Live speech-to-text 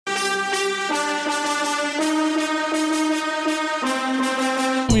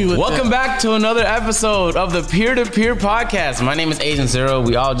me with Welcome back to another episode of the Peer-to-Peer Podcast. My name is Agent Zero.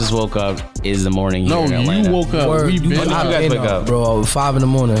 We all just woke up. It's the morning here in Atlanta. You woke up. Word, You guys wake up? Bro, 5 in the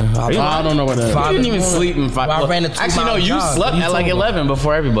morning. I don't know what that is. You didn't even sleep in 5. Well, I ran a 2 actually, no, mile you jog. slept at like 11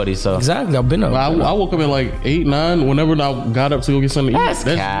 before everybody, so. Exactly, I've been up. I woke up at like 8, 9. Whenever I got up to go get something to eat. That's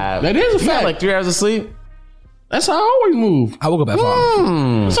cap. That is a You got fact. like 3 hours of sleep? That's how I always move. I woke up at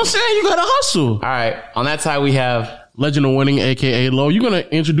 5. So I'm saying you gotta hustle. All right. On that side, we have... Legend of Winning, aka Low. You gonna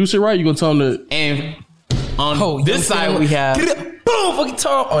introduce it right? You gonna tell them to? And on this side, we have... Boom, fucking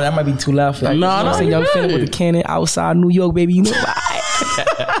talk. Oh, that might be too loud for you. Nah, I'm saying young Fanum with the cannon outside New York, baby. You know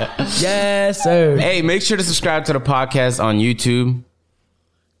why? Yes, sir. Hey, make sure to subscribe to the podcast on YouTube.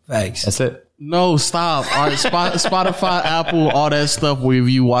 Facts. That's it. No, stop. All right, Spotify, Apple, all that stuff where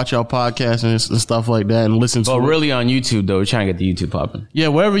you watch our podcast and stuff like that and listen to But it. really on YouTube, though. We're trying to get the YouTube popping. Yeah,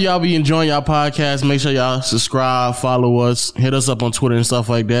 wherever y'all be enjoying y'all podcast, make sure y'all subscribe, follow us, hit us up on Twitter and stuff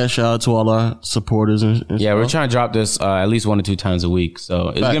like that. Shout out to all our supporters and Yeah, stuff. we're trying to drop this at least 1 to 2 times a week. So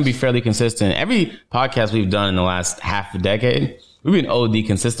it's going to be fairly consistent. Every podcast we've done in the last half a decade, we've been OD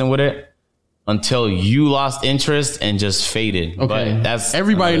consistent with it until you lost interest and just faded. Okay, But that's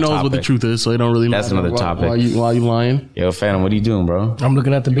everybody knows topic. what the truth is, so they don't really. That's another topic. Why you lying? Yo, Fanum, what are you doing, bro? I'm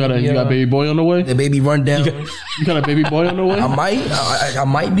looking at the baby. You got baby boy on the way. The baby run down. You got a baby boy on the way. I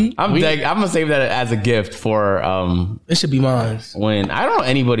might be. I'm going to save that as a gift for It should be mine. when I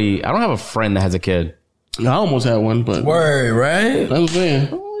don't have a friend that has a kid. I almost had one, but Word, right? that's what I'm saying.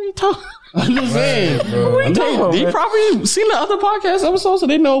 What are you talking I'm just saying. They probably seen the other podcast episodes, so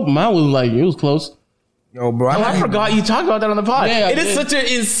they know mine was like it was close. Yo, bro. I forgot you talked about that on the pod. Yeah, I it is did. such an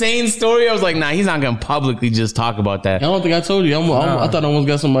insane story. I was like, nah, he's not going to publicly just talk about that. I don't think I told you. I thought I almost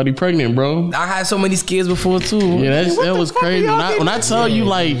got somebody pregnant, bro. I had so many kids before, too. Yeah, that was crazy. When I tell you,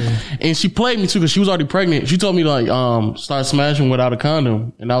 like, and she played me too because she was already pregnant. She told me to, like, start smashing without a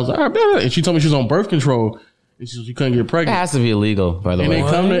condom, and I was like, all right, bet. And she told me she was on birth control, and she couldn't get It pregnant. has to be illegal, by the And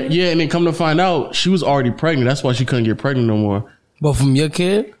way. then come to find out, she was already pregnant. That's why she couldn't get pregnant no more. But from your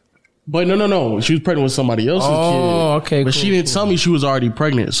kid? But no. She was pregnant with somebody else's kid. Okay, But cool, she didn't tell me she was already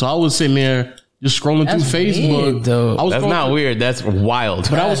pregnant. So I was sitting there just scrolling That's through Facebook. weird, though. I was That's scrolling not through- weird. That's wild.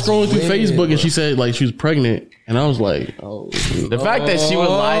 But I was scrolling through weird, Facebook bro. and she said like she was pregnant. And I was like, oh. The fact that she would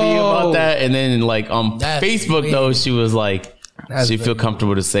lie to you about that, and then like on That's Facebook weird. though, she was like, That's she feel very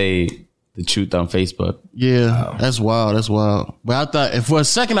comfortable to say the truth on Facebook. Yeah, that's wild. That's wild. But I thought, if for a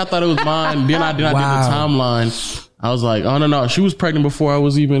second I thought it was mine. Then I did the Wow. timeline. I was like, oh no, she was pregnant before I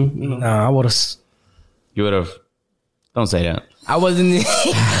was even. You know. Nah, I would have. You would have. Don't say that. I wasn't.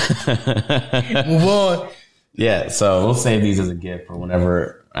 Move on. Yeah. So we'll save these as a gift for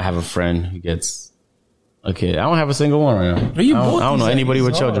whenever I have a friend who gets a kid. I don't have a single one right now. You I bought don't know these anybody at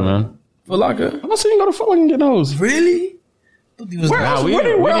with these children, hard. man. Foot Locker. I'm not saying go to Foot Locker and get those. Really? Nah, we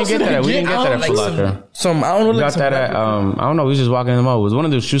didn't get that. We didn't get that at Foot Locker. Some I don't know. We Like got that at I don't know. We was just walking in the mall. It was one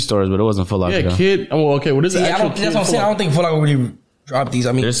of those shoe stores, but it wasn't Foot Locker. Yeah, though. kid. Oh, okay. What is it? I don't. That's what I'm saying. I don't think Foot Locker really dropped these.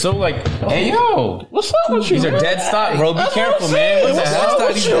 I mean, They're so like, hey yo, What's up with you? these are dead stock, bro. Be That's careful, what I'm saying. man. What the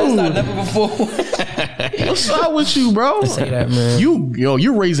What's hell? up with you? never before. What's up with you, bro? Say that, man.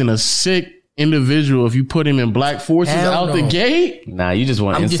 You're raising a sick individual if you put him in black forces Hell out the no. gate. Nah, you just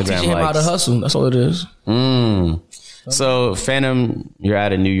want I'm Instagram just teaching him how to likes. hustle. That's all it is. So, Fanum, you're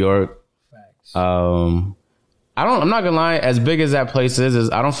out of New York. I'm not gonna lie. As big as that place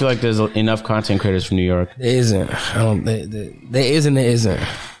is I don't feel like there's enough content creators from New York. There isn't. I don't. There isn't. There isn't.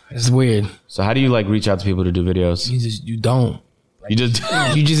 It's weird. So, how do you like reach out to people to do videos? You don't. You just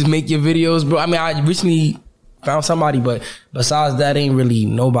You just make your videos, bro. I mean, I recently found somebody, but besides that, ain't really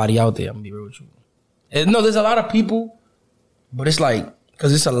nobody out there. I'm gonna be real with you. No, there's a lot of people, but it's like,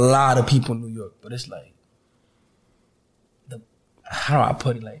 because it's a lot of people in New York, but it's like, how do I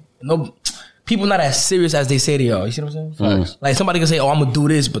put it? Like, no, people not as serious as they say they are. You see what I'm saying? Like somebody can say, "Oh, I'm gonna do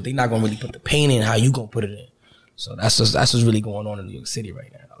this," but they not gonna really put the pain in how you gonna put it in. So that's what's really going on in New York City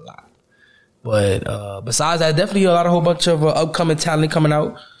right now, a lot. But besides that, definitely a whole bunch of upcoming talent coming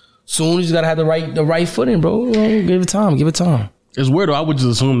out soon. You just gotta have the right footing, bro. You know, give it time. It's weird though. I would just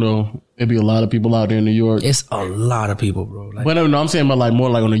assume though it'd be a lot of people out there in New York. It's a lot of people, bro. Like, But no, I'm saying about like more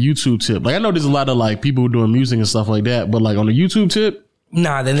like on a YouTube tip. Like I know there's a lot of like people who doing music and stuff like that, but like on the YouTube tip,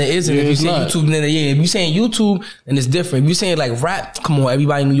 nah, then there isn't. Yeah, If you it's say not. YouTube, then if you saying YouTube, then it's different. If you saying like rap, come on,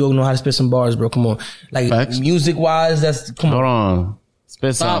 everybody in New York know how to spit some bars, bro. Come on, like Facts. music wise, that's come hold on. on.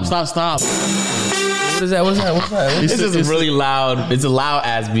 Spit some. stop. What is that? What's that? This is really loud. It's a loud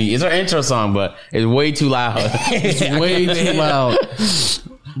ass beat. It's our intro song, but it's way too loud. It's way too loud.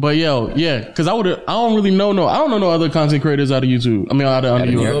 But because I don't know no other content creators out of YouTube. I mean, out of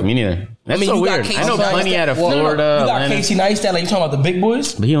New York. Me neither. That's so weird. I know plenty out of Florida. You got Casey Neistat, like you talking about the big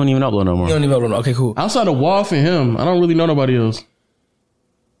boys, but he don't even upload no more. He don't even upload. Okay, cool. Outside of Wolf and him, I don't really know nobody else.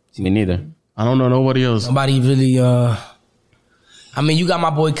 Me neither. I don't know nobody else. Nobody really. I mean, you got my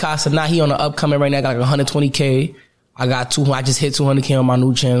boy Casa. Now he on the upcoming right now. Got like 120K. I just hit 200K on my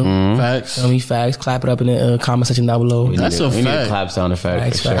new channel. Facts. Feel me? Facts. Clap it up in the comment section down below. That's a fact. We need a clap sound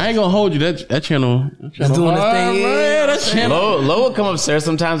effect. Sure. I ain't gonna hold you. That channel. It's doing the thing. Yeah, that channel. Lo will come upstairs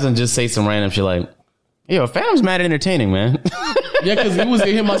sometimes and just say some random shit like, "Yo, Fanum's mad entertaining, man." Yeah, because he was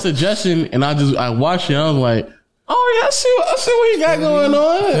hit my suggestion, and I watched it. And I was like, "Oh yeah, I see what you got going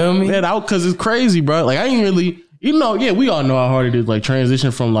on." Feel me? Yeah, because it's crazy, bro. Like I ain't really, we all know how hard it is. Like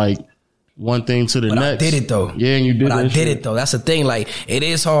transition from like one thing to the next. I did it though. Yeah, and you did. But I did it though. That's the thing. Like it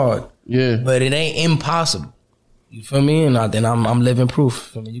is hard. Yeah, but it ain't impossible. You feel me? And I'm living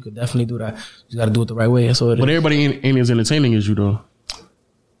proof. I mean, you could definitely do that. You got to do it the right way. That's what it is. But everybody ain't as entertaining as you though.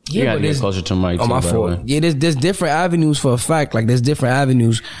 Yeah, you gotta get closer to Mike. Oh, my fault. Yeah, there's different avenues for a fact. Like there's different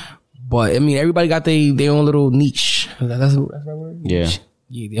avenues, but I mean, everybody got their own little niche. That's the right word. Yeah,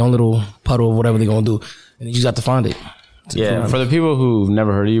 their own little puddle of whatever they're gonna do, and you just got to find it. Yeah, for the people who've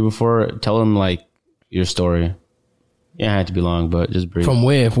never heard of you before, tell them like your story. Yeah, it had to be long, but just brief. From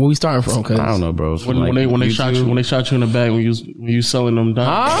where? Where we starting from? I don't know, bro. When they shot you in the back when you selling them down.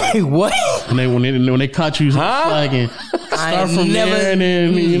 Huh? What? When they caught you flagging. Start from there and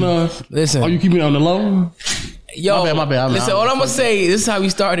then Listen. Oh, you keep me on the low. Yo, my bad. Listen, all I'm gonna say, this is how we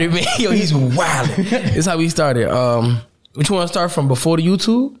started, man. Yo, he's wilding. This is how we started. Which one want to start from? Before the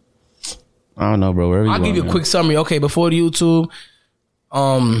YouTube? I don't know, bro. I'll give you a quick summary. Okay, before the YouTube,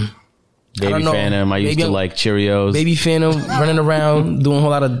 Baby Fanum. I used to like Cheerios. Baby Fanum running around doing a whole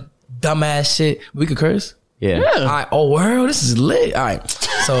lot of dumbass shit. We could curse? Yeah. All right. Oh, world, this is lit. All right.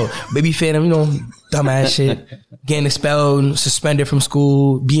 So, Baby Fanum, dumbass shit. Getting expelled, suspended from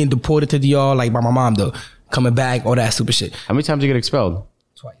school, being deported to DR, like by my mom, though. Coming back, all that stupid shit. How many times did you get expelled?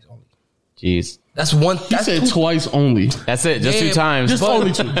 Twice only. Jeez. That's one. He said twice only. That's it. Just 2 times. Just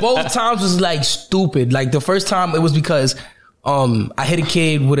only 2. Both times was like stupid. Like the first time, it was because I hit a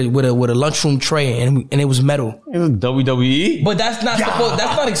kid with a lunchroom tray and it was metal. It was WWE. But that's not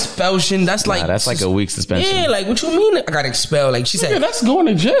that's not expulsion. That's like that's like a week suspension. Yeah, like what you mean? I got expelled. Like she said, that's going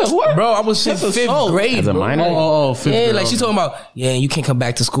to jail. What? Bro, I was in 5th grade. As a minor? Oh, 5th grade. Yeah, like she talking about, you can't come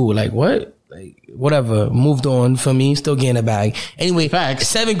back to school. Like what? Like whatever. Moved on for me. Still getting a bag. Anyway, facts.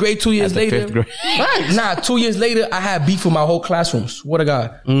 7th grade, 2 years later. 5th grade. Facts. Nah, 2 years later, I had beef with my whole classroom. Swear to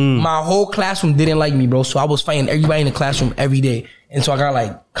God. My whole classroom didn't like me, bro. So I was fighting everybody in the classroom every day. And so I got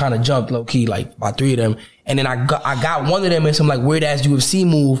like kind of jumped low key, like by 3 of them. And then I got one of them in some like weird ass UFC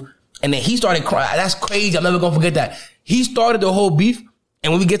move. And then he started crying. That's crazy. I'm never gonna forget that. He started the whole beef.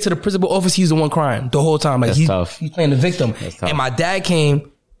 And when we get to the principal office, he's the one crying the whole time. Like tough. He's playing the victim. And my dad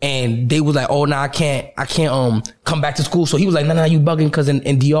came and they was like, oh, nah, I can't come back to school. So he was like, nah, you bugging. Cause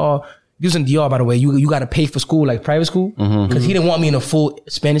in DR, he was in DR, by the way, you got to pay for school, like private school. Cause he didn't want me in a full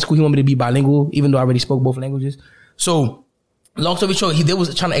Spanish school. He wanted me to be bilingual, even though I already spoke both languages. So long story short, they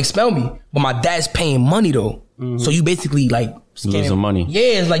was trying to expel me, but my dad's paying money though. So you basically like losing money.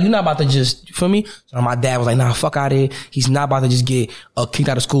 Yeah, it's like you're not about to just, you feel me? So my dad was like, nah, fuck out of here. He's not about to just get kicked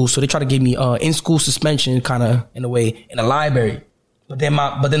out of school. So they try to give me in school suspension, kind of in a way, in the library. But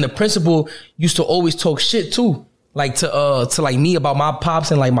then the principal used to always talk shit too. Like to like me about my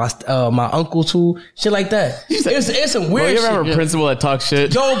pops and like my uncle too, shit like that. It's some weird shit. You remember a principal that talks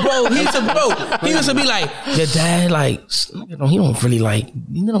shit? Yo, bro, he used to be like, your dad, like, he don't really like,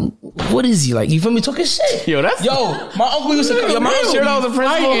 what is he like? You feel me? Talking shit. Yo, my uncle used to. My sure that was a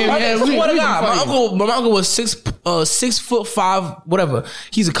principal. My uncle was 6'5", whatever.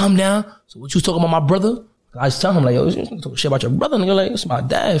 He used to come down. So what you talking about, my brother? I just tell him like, yo, you talk shit about your brother, nigga. Like, it's my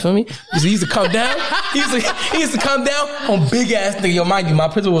dad, feel me? He used to come down. He used to come down on big ass nigga. Yo, mind you, my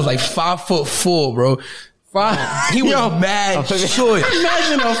principal was like 5'4", bro. He was mad short.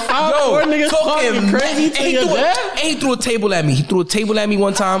 Imagine a 5'4" nigga talking crazy to your dad. And he threw a table at me. He threw a table at me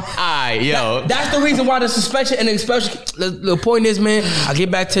one time. That's the reason why the suspension and the expulsion. The point is, man, I get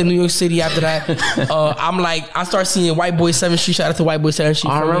back to New York City after that. I'm like, I start seeing White Boy 7th Street. Shout out to White Boy 7th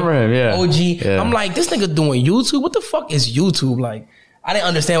Street. I remember him, yeah. OG. Yeah. I'm like, this nigga doing YouTube? What the fuck is YouTube? Like, I didn't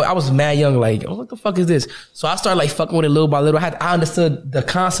understand. I was mad young. Like, what the fuck is this? So I started like fucking with it little by little. I understood the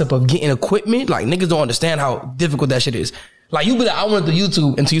concept of getting equipment. Like, niggas don't understand how difficult that shit is. Like, you be like, I want to do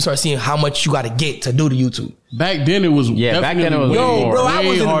YouTube until you start seeing how much you got to get to do the YouTube. Back then it was way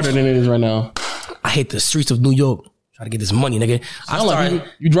harder than it is right now. I hit the streets of New York trying to get this money, nigga.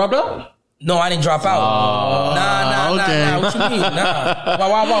 You dropped out? No, I didn't drop out. Nah. What you mean? Nah.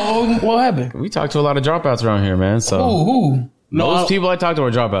 Why? What happened? We talked to a lot of dropouts around here, man. So Who? most people I talked to were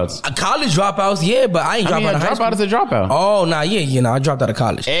dropouts. College dropouts, yeah, but I ain't dropped out of high school. Dropout is a dropout. Oh, nah, I dropped out of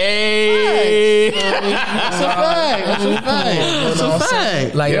college. Hey, That's a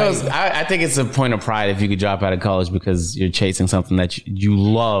fact. Like, I think it's a point of pride if you could drop out of college because you're chasing something that you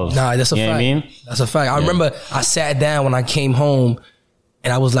love. Nah, that's a fact. You know what I mean? That's a fact. I remember I sat down when I came home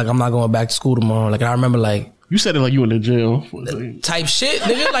and I was like, I'm not going back to school tomorrow. Like, I remember like, You said it like you in the jail. Type shit,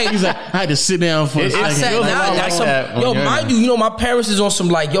 nigga. Like, He's like, I had to sit down for a second. I sat down. That's some, mind you, my parents is on some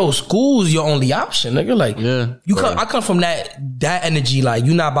like, school's your only option, nigga. Like, I come from that energy. Like,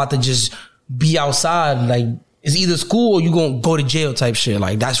 you not about to just be outside. Like, it's either school or you gonna go to jail type shit.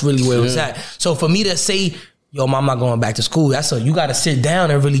 Like, that's really where it was at. So for me to say, I'm not going back to school. You got to sit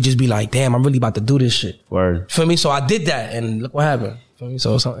down and really just be like, damn, I'm really about to do this shit. Word. For me, so I did that, and look what happened. For me,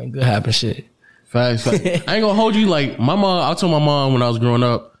 so something good happened. Shit. Facts. I ain't gonna hold you. Like my mom, I told my mom when I was growing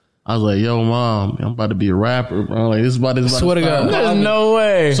up, I was like, "Yo, mom, I'm about to be a rapper, bro. Like this is about Swear to God, there's no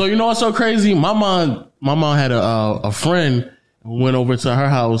way." So you know what's so crazy? My mom had a friend who went over to her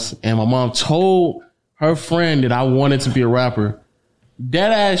house, and my mom told her friend that I wanted to be a rapper.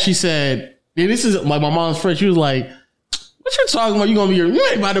 Deadass, she said, and this is like my mom's friend. She was like, "What you talking about? You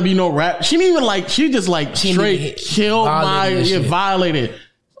ain't about to be no rap." She didn't even like. She just like straight killed violated.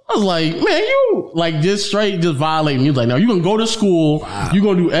 I was like, man, you like just violating. He was like, no, you gonna go to school. You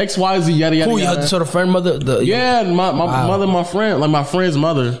gonna do X, Y, Z, yada, yada, Who, yada. your sort of friend, mother? My mother, my friend, like my friend's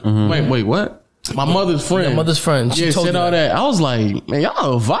mother. Mm-hmm. Wait, what? My mother's friend. Your mother's friend. She told said all that. I was like, man,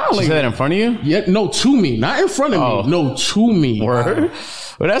 y'all violating. She said that in front of you? Yeah, no, to me. Not in front of me. No, to me. Word.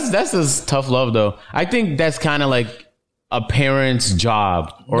 Well, that's just tough love, though. I think that's kind of like a parent's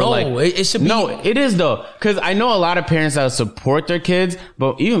job, or it should be. No, it is though, because I know a lot of parents that support their kids,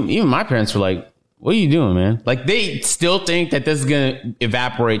 but even my parents were like, "What are you doing, man?" Like they still think that this is gonna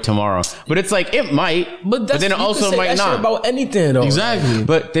evaporate tomorrow, but it's like it might, but then it also might not. About anything though, exactly.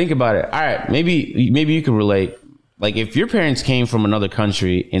 But think about it. All right, maybe you can relate. Like if your parents came from another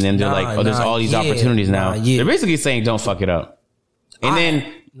country and then they're there's all these opportunities now. They're basically saying, "Don't fuck it up," and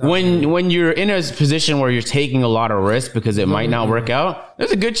then. When you're in a position where you're taking a lot of risk because it might not work out,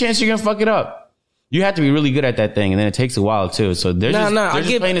 there's a good chance you're gonna fuck it up. You have to be really good at that thing, and then it takes a while too. So they're just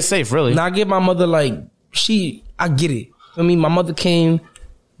playing it safe, really. I get my mother I get it. I mean, my mother came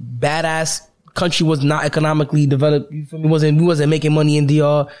badass. Country was not economically developed. You feel me? We wasn't making money in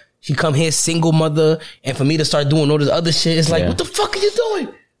DR. She come here single mother, and for me to start doing all this other shit, it's like, what the fuck are you doing?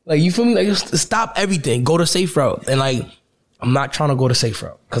 Like, you feel me? Like, stop everything. Go the safe route, and like. I'm not trying to go the safe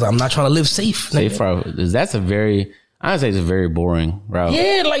route because I'm not trying to live safe. Safe route. That's I'd say it's a very boring route.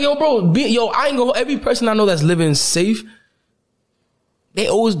 Yeah, like, bro, I ain't gonna, every person I know that's living safe, they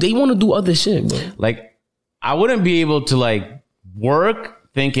want to do other shit, bro. Like, I wouldn't be able to like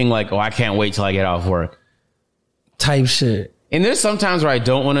work thinking like, I can't wait till I get off work. Type shit. And there's sometimes where I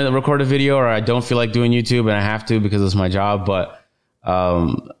don't want to record a video or I don't feel like doing YouTube and I have to because it's my job. But,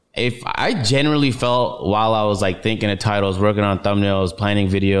 if I generally felt while I was like thinking of titles, working on thumbnails, planning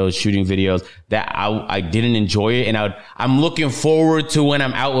videos, shooting videos, that I didn't enjoy it, and I'm looking forward to when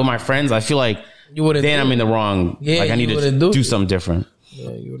I'm out with my friends, I feel like then I'm in the wrong. Yeah, like I need to do something different.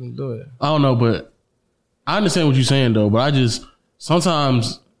 Yeah, you wouldn't do it. I don't know, but I understand what you're saying though. But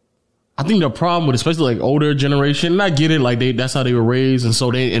sometimes I think the problem with especially like older generation, and I get it, like that's how they were raised, and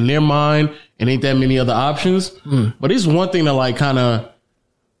so they in their mind, it ain't that many other options. But it's one thing to like kind of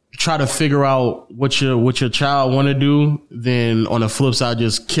try to figure out what your child want to do, then on the flip side,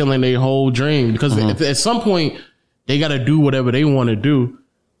 just killing their whole dream. Because at some point, they got to do whatever they want to do.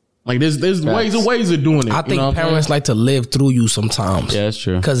 Like there's ways of doing it. I think parents like to live through you sometimes. Yeah, that's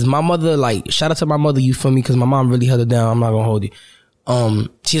true. Because my mother, like, shout out to my mother, you feel me? Because my mom really held it down. I'm not gonna hold you.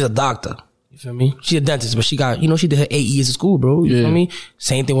 She's a doctor. You feel me? She's a dentist, but she got, she did her 8 years of school, bro. You feel me?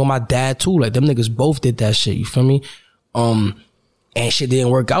 Same thing with my dad too. Like them niggas both did that shit. You feel me? And shit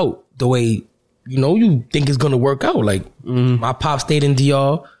didn't work out the way, you think it's going to work out. Like, my pop stayed in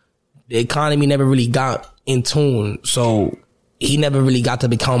DR. The economy never really got in tune. So, he never really got to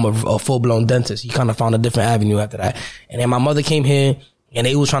become a full-blown dentist. He kind of found a different avenue after that. And then my mother came here, and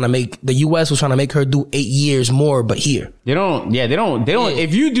the U.S. was trying to make her do 8 years more, but here. They don't.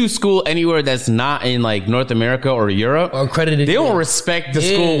 If you do school anywhere that's not in like North America or Europe, or accredited, they don't respect the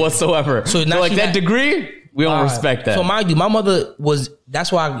school whatsoever. So like that degree, We don't respect that. So mind you, my mother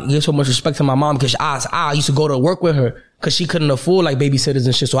that's why I give so much respect to my mom, because I used to go to work with her because she couldn't afford like babysitters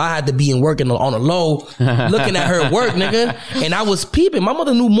and shit. So I had to be in work and on the low, looking at her work, nigga. And I was peeping. My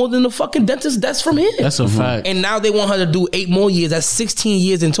mother knew more than the fucking dentist that's from here. That's a fact. And now they want her to do 8 more years. That's 16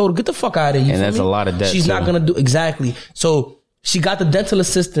 years in total. Get the fuck out of here. And that's a lot of debt. She's not gonna do exactly. So she got the dental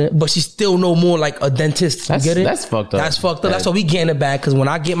assistant, but she still know more like a dentist. You get it? That's fucked up. That's fucked up. That's why we getting it back. Because when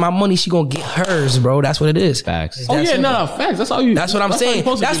I get my money, she gonna get hers, bro. That's what it is. Facts. Oh yeah, no, facts. That's all you. That's what I'm saying.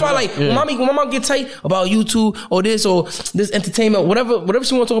 That's why, like, when my mom get tight about YouTube or this entertainment, whatever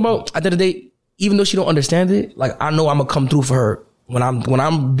she want to talk about. At the end of the day, even though she don't understand it, like I know I'm gonna come through for her. When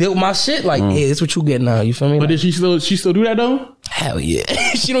I'm built my shit, like, hey, this what you get now. You feel me? But did she still do that though? Hell yeah.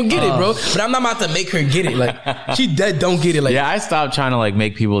 She don't get it, bro. But I'm not about to make her get it. Like, she dead don't get it. Like, yeah, I stopped trying to like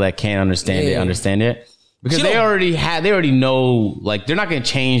make people that can't understand it understand it. Because they already know, like, they're not going to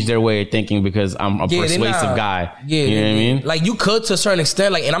change their way of thinking because I'm a persuasive guy. Yeah, you know what I mean? Like, you could to a certain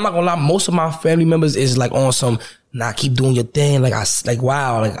extent, like, and I'm not going to lie, most of my family members is like on some, keep doing your thing. Like,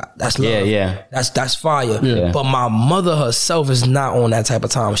 wow, like, that's love. Yeah. That's fire. Yeah. But my mother herself is not on that type of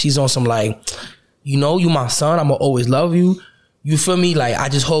time. She's on some, like, you my son, I'm going to always love you. You feel me? Like, I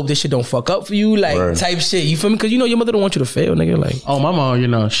just hope this shit don't fuck up for you, like, type shit. You feel me? Because, your mother don't want you to fail, nigga. Like, oh, my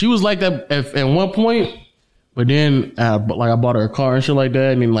mom, she was like that at one point. But then, I bought her a car and shit like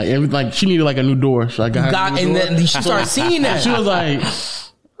that, and then like she needed like a new door, so I got her a new door. And then she started seeing that. She was like,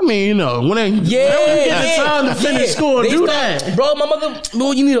 I mean, whenever you get the time to finish school, do that, bro. My mother,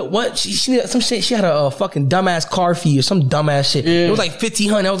 bro, you need what? She needed some shit. She had a fucking dumbass car fee or some dumbass shit. Yeah. It was like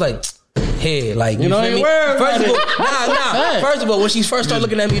 $1,500. I was like, hey, like, you feel me? First of all, when she first started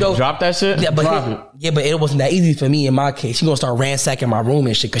looking at me though, drop that shit. Yeah, but it wasn't that easy for me in my case. She gonna start ransacking my room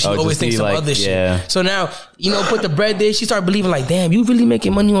and shit because she always thinks some other shit. So now, put the bread there. She started believing like, damn, you really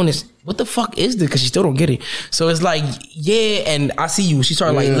making money on this? What the fuck is this? Because she still don't get it. So it's like, yeah, and I see you. She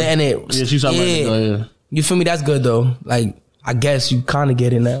started like letting it. Yeah, she started letting it go. Yeah. You feel me? That's good though. Like, I guess you kind of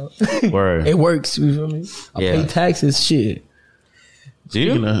get it now. Word. It works. You feel me? I pay taxes. Shit.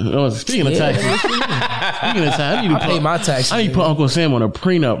 Speaking of taxes, I need to pay my taxes. I need to put Uncle Sam on a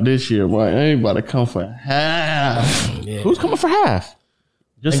prenup this year, boy. I ain't about to come for half. Yeah. Who's coming for half?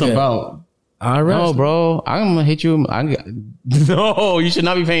 Just about. All right. No, bro. I'm gonna hit you. No, you should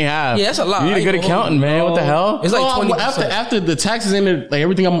not be paying half. Yeah, that's a lot. You need a good accountant, man. What the hell? It's like 20%. After the taxes in it, like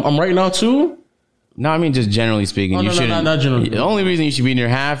everything I'm writing out too. No, I mean just generally speaking. You shouldn't. Not generally. The only reason you should be in your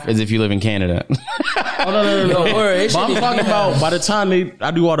half is if you live in Canada. No. But I'm talking about by the time I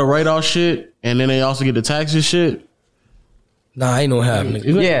do all the write-off shit, and then they also get the taxes shit. Nah, I ain't no half,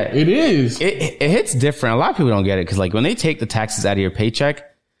 nigga. Yeah, it is. It hits different. A lot of people don't get it because like when they take the taxes out of your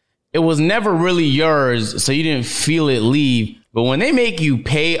paycheck, it was never really yours, so you didn't feel it leave. But when they make you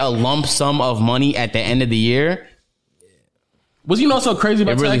pay a lump sum of money at the end of the year, was so crazy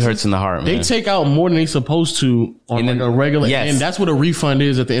about it really taxes? hurts in the heart, man. They take out more than they supposed to on like a regular, and that's what a refund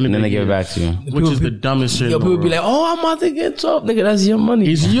is at the end of the year. And then they give it back to you, which is the dumbest shit. People be like, "Oh, I'm about to get up, nigga. That's your money.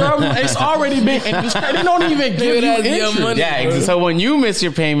 It's already been, and they don't even give you interest. Your money, yeah, so when you miss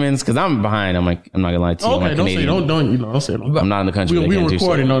your payments, because I'm behind, I'm like, I'm not gonna lie to you. Okay, don't say. I'm not in the country. We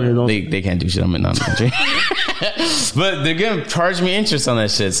recording. They can't do shit. I'm not in the country. But they're gonna charge me interest on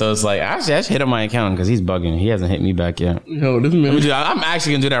that shit. So it's like, actually, I should hit up my accountant because he's bugging. He hasn't hit me back yet. I'm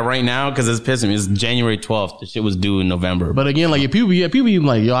actually gonna do that right now because it's pissing me. It's January 12th. The shit was due in November. But again, like people be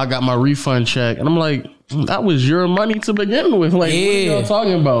like, yo, I got my refund check, and I'm like, that was your money to begin with. Like, what are y'all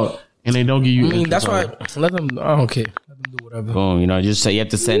talking about? And they don't give you. I mean, that's why. Let them. I don't care. Let them do whatever. Boom. Just say you have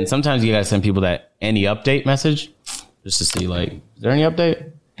to send. Sometimes you gotta send people that any update message just to see like, is there any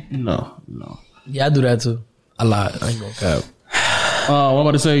update? No. Yeah, I do that too. A lot. I ain't gonna cap. What I'm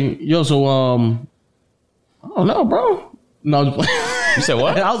about to say, yo. So I don't know, bro. No, just you said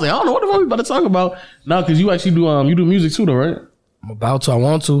what? I was like, I don't know what the fuck we about to talk about. No, because you actually do music too, though, right? I'm about to. I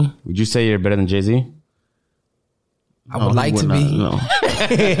want to. Would you say you're better than Jay-Z? I would like to be. No.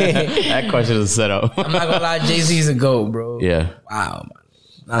 That question is set up. I'm not gonna lie, Jay-Z's a GOAT, bro. Yeah. Wow.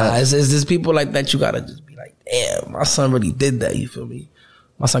 It's just people like that. You gotta just be like, damn, my son really did that. You feel me?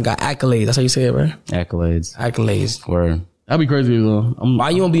 My son got accolades. That's how you say it, right? Accolades. Word. That'd be crazy though.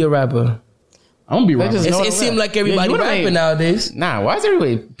 Why you don't be a rapper? I don't be rapping. It seems like everybody rapping nowadays. Nah, why is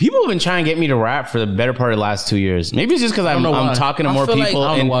everybody? People have been trying to get me to rap for the better part of the last 2 years. Maybe it's just because I'm talking to more people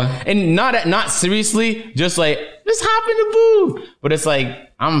and not seriously, just like just hop in the booth. But it's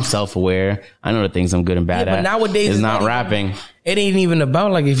like I'm self-aware. I know the things I'm good and bad at. But nowadays it's not rapping. It ain't even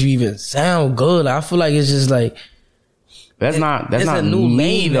about like if you even sound good. I feel like it's just like That's not a new me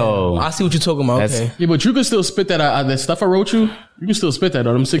lane, though. I see what you're talking about. Okay. Yeah, but you can still spit that stuff I wrote you. You can still spit that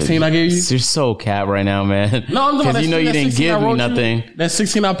though. Them 16 I gave you. You're so cap right now, man. No, I'm because you know you didn't give me nothing. That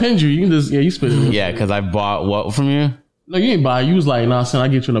 16 I pinned you. You can just you spit it. Yeah, because I bought what from you? No, you ain't buy. You was like, nah, son, I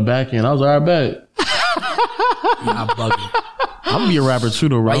get you in the back end. I was like, all right, bet. Yeah, I bug you. I'm gonna be a rapper too,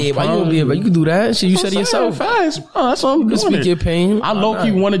 though, bro. Why you gonna be a rapper? You can do that. Shit, you said it yourself. Fast, bro. That's what I'm doing. Speak your pain. I low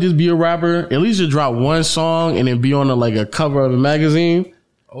key want to just be a rapper. At least just drop one song and then be on a cover of a magazine.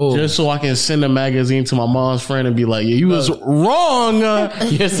 Oh. Just so I can send a magazine to my mom's friend and be like, yeah, you was wrong.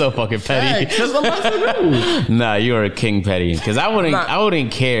 You're so fucking petty. Nah, you're a king petty. Because I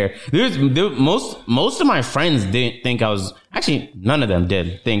wouldn't care. Most of my friends didn't think I was. Actually, none of them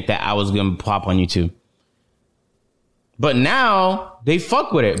did think that I was gonna pop on YouTube. But now they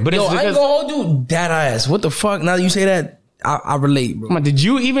fuck with it. But Yo, it's because I ain't gonna hold you that ass. What the fuck? Now that you say that, I relate, bro. Come on, did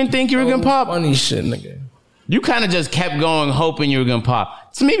you even think you were gonna pop? Funny shit, nigga. You kind of just kept going, hoping you were gonna pop.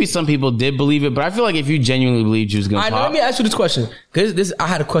 So maybe some people did believe it, but I feel like if you genuinely believed you was gonna pop. Let me ask you this question, because I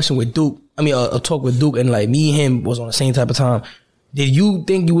had a question with Duke. I mean, a talk with Duke, and like me and him was on the same type of time. Did you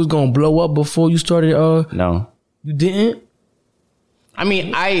think you was gonna blow up before you started? No, you didn't. I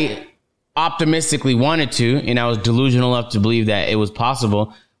mean, I optimistically wanted to, and I was delusional enough to believe that it was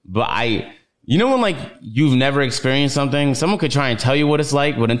possible. But you know when like you've never experienced something, someone could try and tell you what it's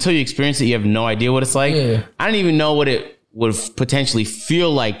like, but until you experience it, you have no idea what it's like. Yeah. I didn't even know what it would potentially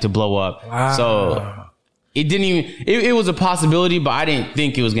feel like to blow up. Wow. So it didn't even, it was a possibility, but I didn't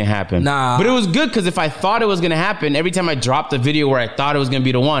think it was going to happen. Nah. But it was good because if I thought it was going to happen, every time I dropped a video where I thought it was going to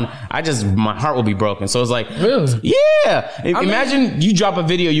be the one, my heart would be broken. So it's like, really? Yeah. Imagine you drop a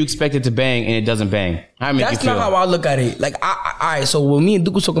video you expect it to bang and it doesn't bang. How make That's you feel? not how I look at it. Like, all right, so when me and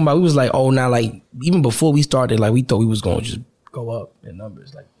Duke was talking about, we was like, oh, now, like, even before we started, like, we thought we was going to just go up in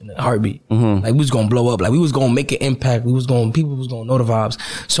numbers, like, in a heartbeat. Mm-hmm. Like, we was going to blow up. Like, we was going to make an impact. People was going to know the vibes.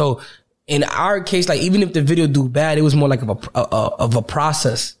 So, in our case, like, even if the video do bad, it was more like of a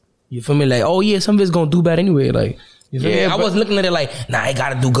process. You feel me? Like, oh, yeah, some of it's going to do bad anyway. Like, you feel me? I wasn't looking at it like, nah, I got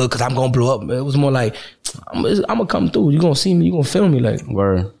to do good because I'm going to blow up. It was more like, I'm going to come through. You're going to see me. You're going to feel me. Like,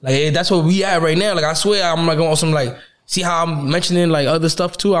 word. Like, that's what we at right now. Like, I swear, I'm like on some, like, see how I'm mentioning, like, other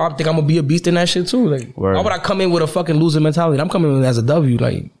stuff, too? I think I'm going to be a beast in that shit, too. Like, word. Why would I come in with a fucking loser mentality? I'm coming in as a W,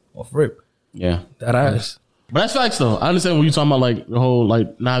 like, off rip. Yeah. That ass. But that's facts, though. I understand when you're talking about, like, the whole,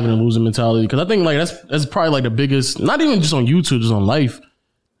 like, not having a losing mentality. Because I think, like, that's probably, like, the biggest, not even just on YouTube, just on life.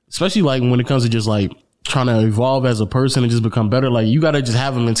 Especially, like, when it comes to just, like, trying to evolve as a person and just become better. Like, you got to just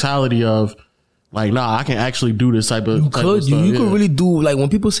have a mentality of, like, nah, I can actually do this type of stuff. You could really do, like, when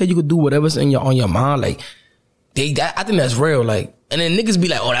people say you could do whatever's on your mind, like, I think that's real. Like, and then niggas be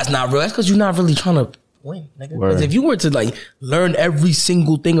like, oh, that's not real. That's because you're not really trying to win, nigga. Because if you were to, like, learn every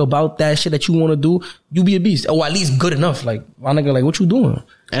single thing about that shit that you want to do, you be a beast. Or at least good enough. Like, my nigga, like, what you doing?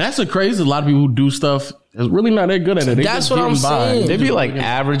 And that's the crazy. A lot of people who do stuff is really not that good at it. That's what I'm saying. They be like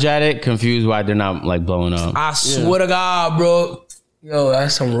average at it, confused why they're not like blowing up. I swear to God, bro. Yo,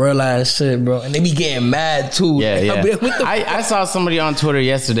 that's some real ass shit, bro. And they be getting mad too. Yeah. I saw somebody on Twitter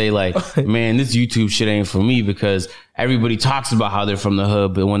yesterday like, man, this YouTube shit ain't for me because everybody talks about how they're from the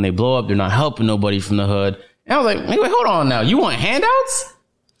hood, but when they blow up, they're not helping nobody from the hood. And I was like, wait, hold on now. You want handouts?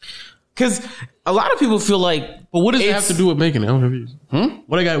 Because a lot of people feel like, but what does it have to do with making it? I'm confused.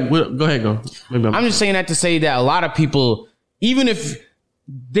 What I got? Go ahead, go. Maybe I'm just saying that to say that a lot of people, even if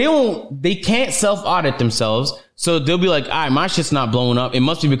they can't self-audit themselves, so they'll be like, all right, my shit's not blowing up. It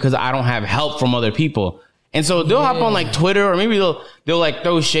must be because I don't have help from other people. And so they'll hop on like Twitter, or maybe they'll like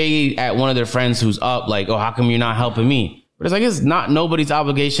throw shade at one of their friends who's up, like, oh, how come you're not helping me? But it's like, it's not nobody's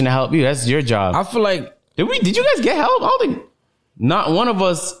obligation to help you. That's your job. I feel like, did you guys get help? I don't think not one of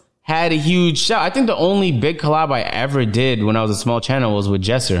us had a huge shout. I think the only big collab I ever did when I was a small channel was with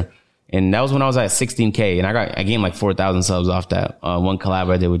Jesser. And that was when I was at 16K. And I gained like 4,000 subs off that one collab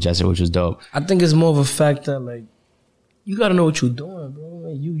I did with Jesser, which was dope. I think it's more of a fact that, like, you got to know what you're doing,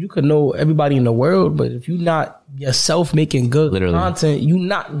 bro. You could know everybody in the world, but if you're not yourself making good content, you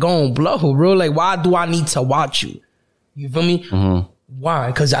not going to blow, bro. Like, why do I need to watch you? You feel me? Mm-hmm. Why?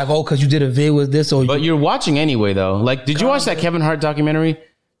 Because you did a vid with this? But you're watching anyway, though. Like, did you watch that Kevin Hart documentary?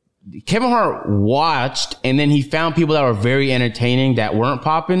 Kevin Hart watched, and then he found people that were very entertaining that weren't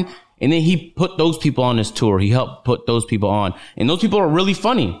popping, and then he put those people on his tour. He helped put those people on, and those people are really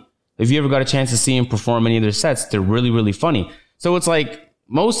funny. If you ever got a chance to see him perform any of their sets, they're really, really funny. So it's like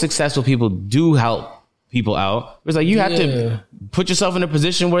most successful people do help people out. It's like you have to put yourself in a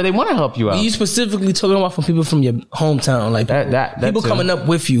position where they want to help you out. You specifically talking about from people from your hometown, like people coming up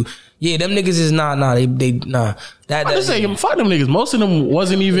with you. Yeah, them niggas is nah. They nah. I just say fuck them niggas. Most of them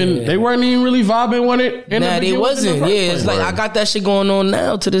wasn't even. They weren't even really vibing on it. Nah, they wasn't. Yeah, it's like I got that shit going on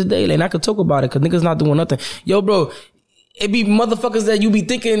now to this day. Like I could talk about it because niggas not doing nothing. Yo, bro, it be motherfuckers that you be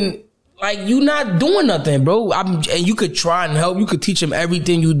thinking. Like, you not doing nothing, bro. And you could try and help. You could teach them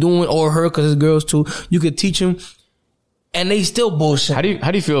everything you doing, or her, because it's girls too. You could teach them, and they still bullshit. How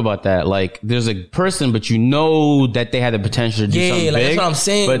do you feel about that? Like, there's a person, but you know that they had the potential to do something like, big. That's what I'm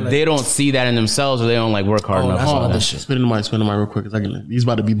saying. But like, they don't see that in themselves, or they don't like work hard enough. Hold on, spin in the mic real quick. These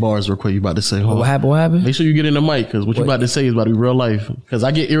about to be bars real quick. You about to say, what happened? Make sure you get in the mic, because what you about to say is about to be real life. Because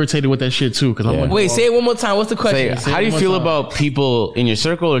I get irritated with that shit too. Wait, say it one more time. What's the question? How do you feel about people in your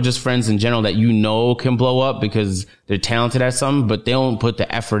circle or just friends in general that you know can blow up because they're talented at something, but they don't put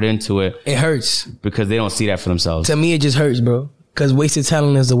the effort into it? It hurts because they don't see that for themselves. To me, it just hurts, bro. Cause wasted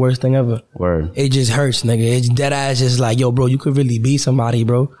talent is the worst thing ever. Word. It just hurts, nigga. It's dead ass just like, yo, bro, you could really be somebody,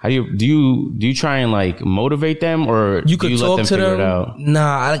 bro. How do you try and like motivate them, or you could do you talk let them to figure them? It out?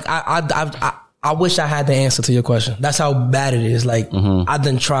 Nah, I wish I had the answer to your question. That's how bad it is. Like I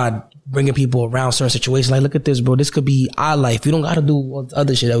done tried bringing people around certain situations. Like, look at this, bro. This could be our life. You don't got to do all the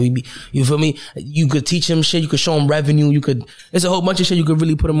other shit that we be. You feel me? You could teach them shit. You could show them revenue. You could. There's a whole bunch of shit you could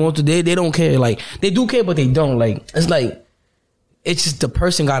really put them on to. They don't care. Like they do care, but they don't. Like it's like. It's just the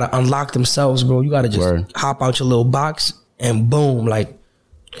person got to unlock themselves, bro. You got to just hop out your little box and boom. Like,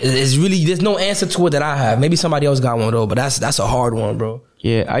 it's really, there's no answer to it that I have. Maybe somebody else got one though, but that's a hard one, bro.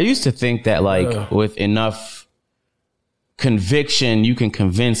 Yeah, I used to think that like with enough conviction, you can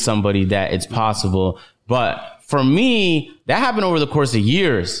convince somebody that it's possible. But for me, that happened over the course of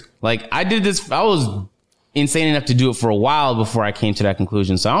years. Like I was insane enough to do it for a while before I came to that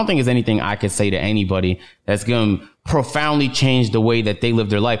conclusion. So I don't think there's anything I could say to anybody that's going to profoundly change the way that they live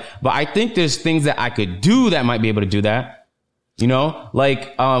their life. But I think there's things that I could do that might be able to do that. You know,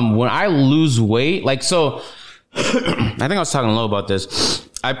 like, when I lose weight, like, so I think I was talking low about this.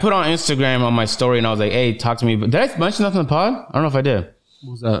 I put on Instagram on my story and I was like, hey, talk to me. But did I mention nothing in the pod? I don't know if I did.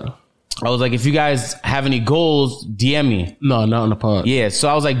 What was that? I was like, if you guys have any goals, DM me. No, not on the pod. Yeah, so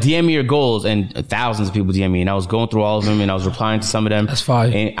I was like, DM me your goals, and thousands of people DM me, and I was going through all of them, and I was replying to some of them. That's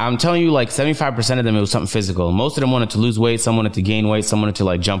fine. And I'm telling you, like 75% of them, it was something physical. Most of them wanted to lose weight, some wanted to gain weight, some wanted to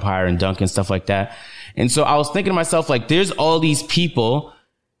like jump higher and dunk and stuff like that. And so I was thinking to myself, like, there's all these people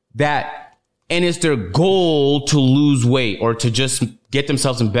that, and it's their goal to lose weight or to just get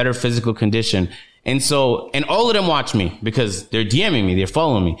themselves in better physical condition. And so, and all of them watch me because they're DMing me, they're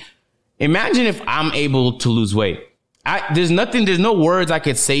following me. Imagine if I'm able to lose weight. There's no words I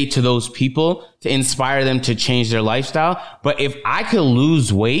could say to those people to inspire them to change their lifestyle. But if I could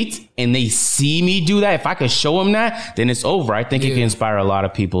lose weight and they see me do that, if I could show them that, then it's over. I think it can inspire a lot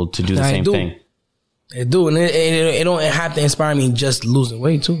of people to do the same thing. It do. And it don't have to inspire me just losing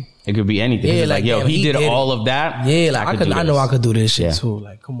weight too. It could be anything. Yeah, like, yo, damn, he did all of that. Yeah, like I know I could do this shit too.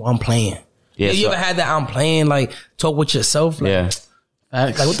 Like, come on, I'm playing. Yeah, you ever had that I'm playing, like, talk with yourself? Like, yeah.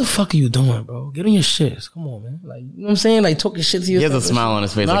 Like, what the fuck are you doing, bro? Get on your shit. Come on, man. Like, you know what I'm saying? Like, talking shit to yourself. He has a smile on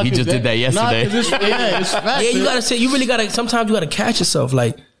his face. Like, he just did that yesterday. Yeah, you gotta say, you really gotta, sometimes you gotta catch yourself.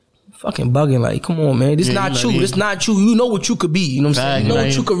 Like, fucking bugging. Like, come on, man. This not you. This not you. You know what you could be. You know what I'm saying? You know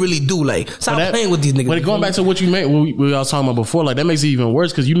what you could really do. Like, stop playing with these niggas. But going back to what you made, what we all talking about before, like, that makes it even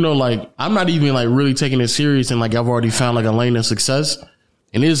worse. Cause you know, like, I'm not even like really taking it serious. And like, I've already found like a lane of success.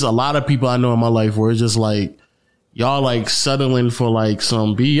 And there's a lot of people I know in my life where it's just like, y'all like settling for like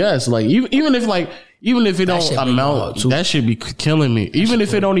some BS. Like even if it don't amount, that should be killing me. Even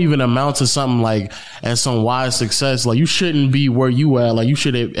if it don't even amount to something like as some wide success, like you shouldn't be where you at. Like you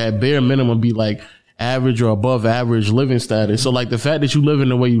should at bare minimum be like average or above average living status. So like the fact that you live in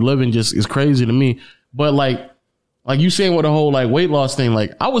the way you live in just is crazy to me. But like you saying with the whole like weight loss thing,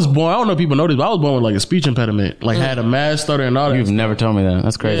 like I was born, I don't know if people know this, but I was born with like a speech impediment. Like had a mad stutter and all that. You've never told me that.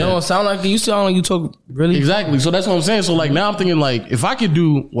 That's crazy. You don't sound like you talk really. Exactly. So that's what I'm saying. So like now I'm thinking like if I could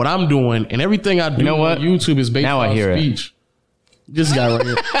do what I'm doing and everything I do on YouTube is based on speech. This guy right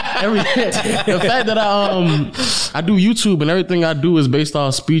here. The fact that I do YouTube and everything I do is based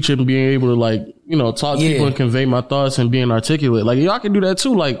on speech and being able to like, you know, talk to people and convey my thoughts and being articulate. Like y'all can do that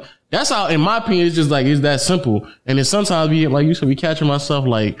too. Like that's how, in my opinion, it's just like, it's that simple. And then sometimes like you said, be catching myself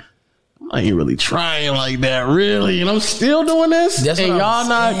like, I ain't really trying like that, really. And I'm still doing this. That's and y'all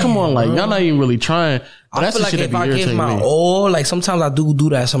not, come on, like, y'all not even really trying. But I feel like if I give my all, like sometimes I do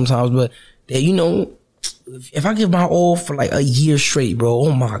that sometimes, but you know, if I give my all for like a year straight, bro,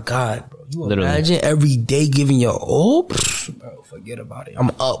 oh my God, bro. You imagine every day giving your all? Bro, forget about it. I'm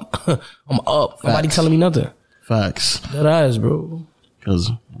up. I'm up. Facts. Nobody telling me nothing. Facts. That ass, bro. Because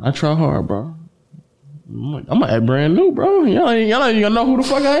I try hard, bro. I'm gonna act brand new, bro. Y'all ain't gonna know who the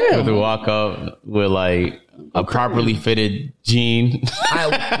fuck I am. To walk up with like a properly fitted jean.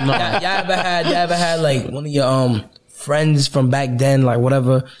 Y'all ever had like one of your friends from back then, like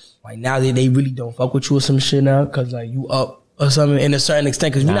whatever, like now they really don't fuck with you or some shit now because like you up or something in a certain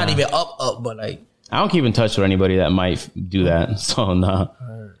extent because you're not even up, but like I don't keep in touch with anybody that might do that. So nah.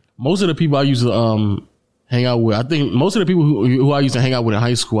 Most of the people I used to hang out with, I think most of the people who I used to hang out with in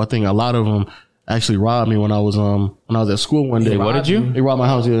high school, I think a lot of them actually robbed me when I was at school one day. What did you? They robbed my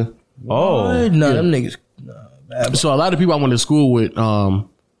house, yeah. Oh. No, them niggas. So a lot of people I went to school with, I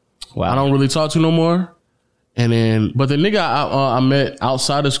don't really talk to no more. And then, but the nigga I met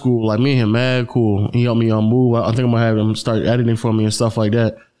outside of school, like me and him, mad cool. He helped me move. I think I'm gonna have him start editing for me and stuff like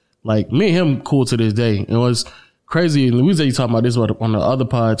that. Like me and him, cool to this day. It was crazy. And Louisa, you talking about this on the other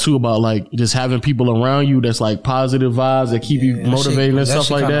pod too, about like just having people around you that's like positive vibes that keep you motivated and stuff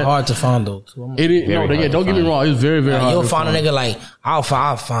like that. Hard to find though. It is. Don't get me wrong. It's very, very hard. You'll find a nigga like I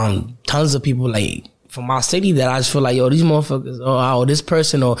found tons of people like from my city that I just feel like, yo, these motherfuckers, or this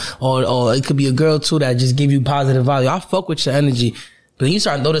person, or it could be a girl too that just give you positive value. I fuck with your energy, but then you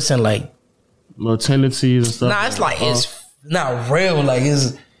start noticing like little tendencies and stuff. Nah, it's like it's not real. Like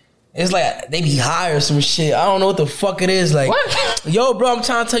it's like they be high or some shit. I don't know what the fuck it is. Like, what? Yo, bro, I'm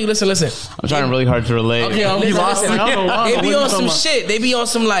trying to tell you. Listen. I'm trying really hard to relate. Okay, listen. They be on some shit. They be on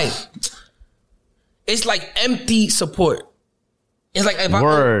some like, it's like empty support. It's like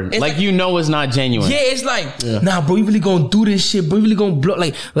word, like you know it's not genuine. Yeah, it's like nah, bro, you really gonna do this shit, bro? You really gonna blow?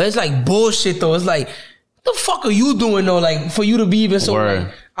 Like it's like bullshit though. It's like the fuck are you doing though? Like for you to be even so. Like,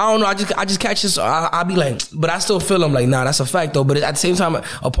 I don't know. I just catch this. I be like, but I still feel I'm like, nah, that's a fact though. But at the same time,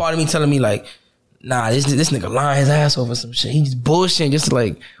 a part of me telling me like, nah, this nigga lying his ass over some shit. He's bullshitting just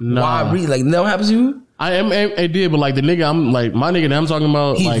like why read like that happens to you. I did, but like the nigga, I'm like my nigga that I'm talking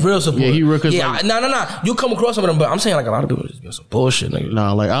about. He's like, real support. Yeah, he real. Yeah, like, nah. You come across some of them, but I'm saying like a lot of people just be on some bullshit. Nigga.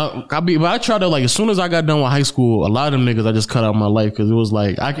 Nah, like but I tried to like as soon as I got done with high school, a lot of them niggas I just cut out my life because it was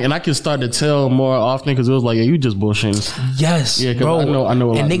like I can start to tell more often because it was like you just bullshitting. Yes, yeah, bro. I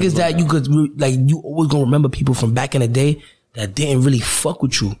know. And niggas that you could like you always gonna remember people from back in the day that didn't really fuck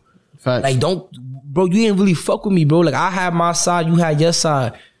with you. Facts. Like bro, you didn't really fuck with me, bro. Like I had my side, you had your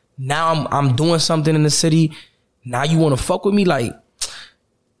side. Now I'm doing something in the city. Now you want to fuck with me? Like,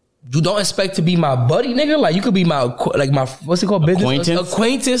 you don't expect to be my buddy, nigga? Like, you could be my what's it called? Business?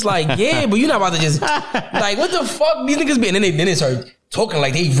 Acquaintance? Like, yeah, but you're not about to just, like, what the fuck? These niggas be, and then they start talking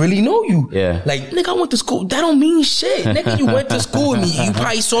like they really know you. Yeah. Like, nigga, I went to school. That don't mean shit. Nigga, you went to school with me. You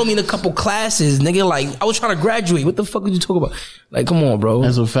probably saw me in a couple classes. Nigga, like, I was trying to graduate. What the fuck did you talk about? Like, come on, bro.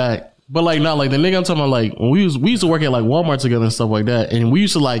 That's a fact. But like not like the nigga I'm talking about like when we used to work at like Walmart together and stuff like that. And we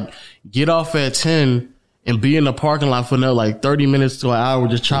used to like get off at 10 and be in the parking lot for another like 30 minutes to an hour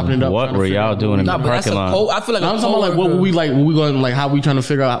just chopping it up. What were y'all doing in the parking lot? I feel like I'm talking about like what were we going like how we trying to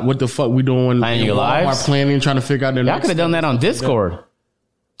figure out what the fuck we doing planning your lives? Planning, trying to figure out the y'all could have done that on Discord.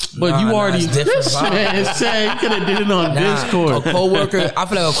 But you already this man said you could have did it on Discord. A coworker, I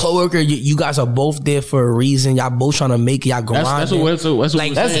feel like a coworker. You guys are both there for a reason. Y'all both trying to make it. Y'all grinding.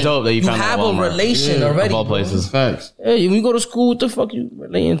 That's dope that you found have a relation already. Of all places, facts. Hey, when you go to school, what the fuck you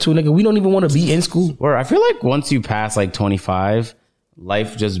relating to, nigga? We don't even want to be in school. Where I feel like once you pass like 25,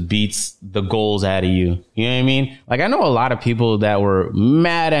 life just beats the goals out of you. You know what I mean? Like I know a lot of people that were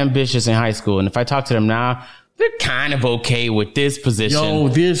mad ambitious in high school, and if I talk to them now, they're kind of okay with this position. Yo,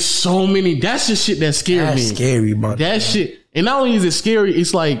 there's so many. That's the shit that scared me. That's scary, man. That shit. And not only is it scary,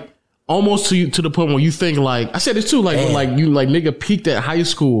 it's like almost to the point where you think like, I said this too, like when like you like nigga peaked at high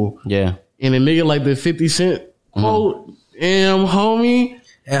school. Yeah. And a nigga like the 50 Cent quote, damn homie.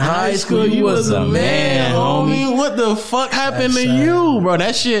 In high school, you was a man, homie. What the fuck happened to you, bro?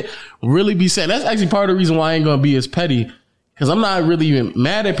 That shit really be sad. That's actually part of the reason why I ain't gonna be as petty. Cause I'm not really even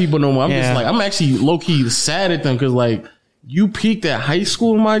mad at people no more. I'm just like, I'm actually low key sad at them. Cause like you peaked at high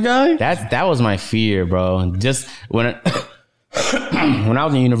school, my guy. That was my fear, bro. Just when when I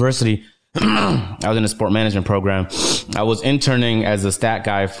was in university, I was in a sport management program. I was interning as a stat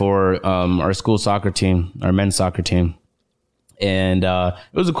guy for our school soccer team, our men's soccer team. And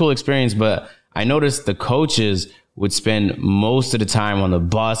it was a cool experience, but I noticed the coaches would spend most of the time on the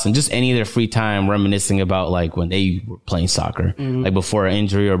bus and just any of their free time reminiscing about like when they were playing soccer, like before an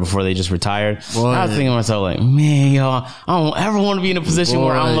injury or before they just retired. I was thinking to myself like, man, yo, I don't ever want to be in a position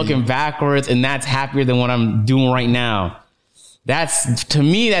where I'm looking backwards and that's happier than what I'm doing right now. to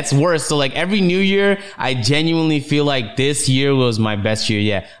me, that's worse. So like every new year, I genuinely feel like this year was my best year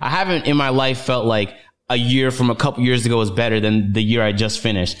yet. I haven't in my life felt like a year from a couple years ago was better than the year I just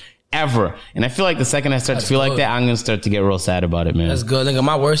finished. Ever. And I feel like the second I start to feel like that, I'm going to start to get real sad about it, man. That's good. Like,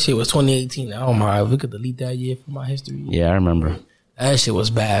 my worst year was 2018. Oh my, we could delete that year from my history. Yeah, I remember. That shit was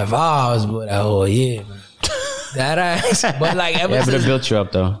bad vibes, but that whole year, man. That ass. But like, ever Yeah, but since, it built you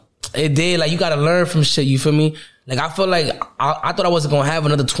up though. It did. Like, you got to learn from shit, you feel me? Like, I feel like I thought I wasn't going to have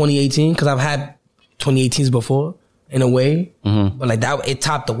another 2018 because I've had 2018s before in a way. Mm-hmm. But like, that, it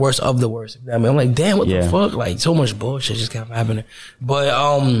topped the worst of the worst. I mean, I'm like, damn, what the fuck? Like, so much bullshit just kept happening.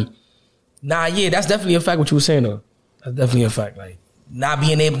 But, nah, yeah, that's definitely a fact what you were saying though. That's definitely a fact. Like, not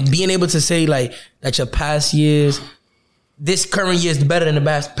being able to say like that your past years, this current year is better than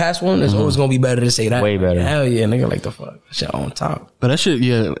the past one. It's always gonna be better to say that. Way better. Hell yeah, nigga, like the fuck. That shit on top. But that shit,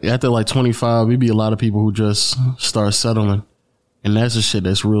 yeah, after like 25, we be a lot of people who just start settling. And that's the shit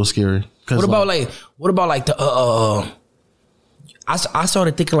that's real scary. What about the I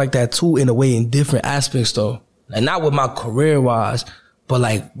started thinking like that too in a way in different aspects though. Like not with my career wise, but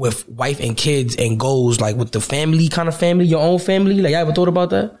like with wife and kids and goals, like with the family kind of family, your own family. Like, you ever thought about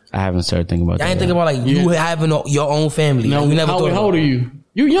that? I haven't started thinking about that. I ain't thinking about like you having your own family. No, like, you never thought how old are you?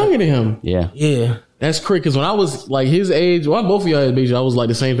 You younger than him. Yeah. Yeah. That's crazy. Because when I was like his age, well, both of y'all age, I was like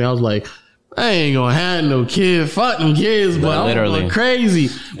the same thing. I was like, I ain't gonna have no kid, fucking kids, but I'm going crazy.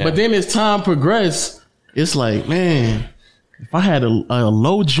 Yeah. But then as time progressed, it's like, man, if I had a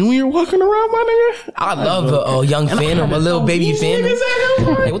low junior walking around, my nigga, I love a young Fanum, a little baby Fanum.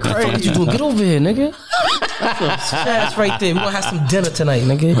 Like, what the fuck is you doing? Get over here, nigga. That's right there. We gonna have some dinner tonight,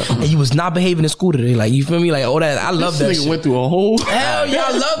 nigga. And you was not behaving in school today. Like, you feel me? Like, all that. I love that shit. Went through a whole. Hell yeah,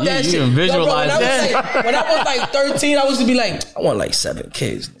 I love that shit. You can visualize that. When I was like 13, I used to be like, I want like 7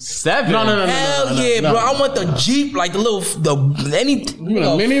 kids. 7? No. Hell yeah, bro. I want the Jeep, like any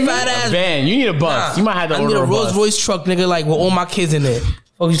fat ass van. You need a bus. You might have to order a bus. I need a Rolls Royce truck, nigga, like with all my kids in there.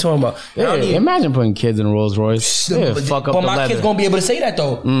 What are you talking about? Yeah, imagine putting kids in a Rolls Royce. Yeah, fuck up but the my leather. kids gonna be able to say that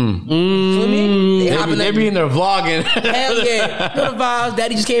though. Feel me? They be in there vlogging. Hell yeah. Know the vibes.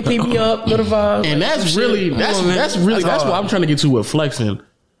 Daddy just can't pick me up. Know the vibes. And that's what I'm trying to get to with flexing.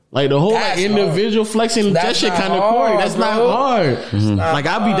 Like the whole like, individual flexing, that shit kind of corny. That's not hard. Like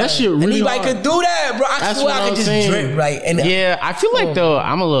that shit really anybody hard. could do that, bro. I swear I could just drip, right? And yeah, I feel like though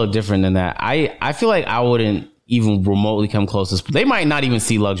I'm a little different than that. I feel like I wouldn't even remotely come close. They might not even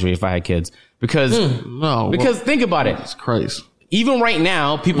see luxury if I had kids because think about it. It's crazy. Even right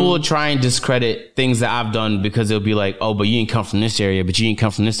now, people will try and discredit things that I've done because they'll be like, "Oh, but you didn't come from this area, but you didn't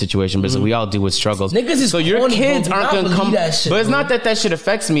come from this situation." But we all deal with struggles. Niggas is so your corny, kids bro. aren't gonna come. That shit, but it's not that shit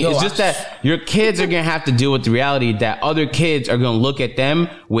affects me. It's just that your kids are gonna have to deal with the reality that other kids are gonna look at them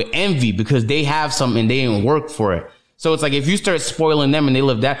with envy because they have something and they didn't work for it. So it's like if you start spoiling them and they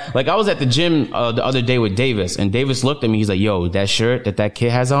live that. Like I was at the gym the other day with Davis, and Davis looked at me. He's like, "Yo, that shirt that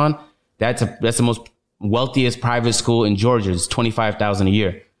kid has on, that's the most wealthiest private school in Georgia. It's $25,000 a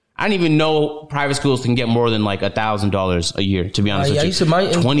year." I didn't even know private schools can get more than like $1,000 a year, to be honest with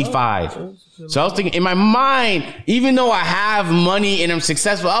you. 25. So I was thinking in my mind, even though I have money and I'm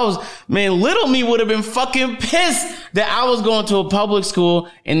successful, little me would have been fucking pissed that I was going to a public school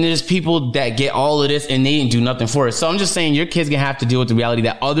and there's people that get all of this and they didn't do nothing for it. So I'm just saying your kid's gonna have to deal with the reality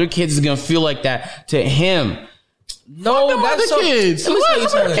that other kids is gonna feel like that to him. No, that's the kids. And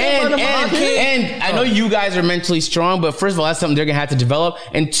I know you guys are mentally strong, but first of all, that's something they're gonna have to develop.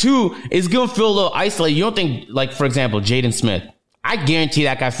 And two, it's gonna feel a little isolated. You don't think, like, for example, Jaden Smith. I guarantee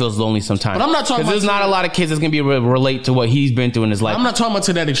that guy feels lonely sometimes. But I'm not talking about because there's not a lot of kids that's gonna be able to relate to what he's been through in his life. I'm not talking about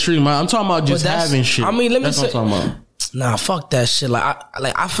to that extreme. I'm talking about just having shit. I mean, let me say, what I'm talking about. Nah, fuck that shit.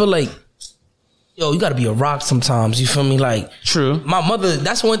 I feel like, yo, you gotta be a rock sometimes. You feel me? Like, true. My mother,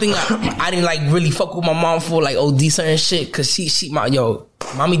 that's one thing I didn't like really fuck with my mom for, like OD certain shit. Cause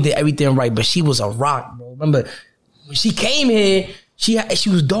mommy did everything right, but she was a rock, bro. Remember when she came here, she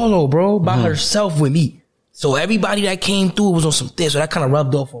was dolo, bro, by herself with me. So everybody that came through was on some things, so that kind of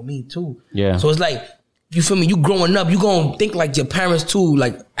rubbed off on me too. Yeah. So it's like, you feel me? You growing up, you gonna think like your parents too.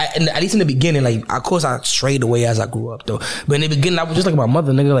 Like at least in the beginning, like of course I strayed away as I grew up though. But in the beginning, I was just like my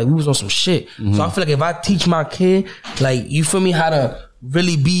mother, nigga. Like we was on some shit. So I feel like if I teach my kid, like you feel me, how to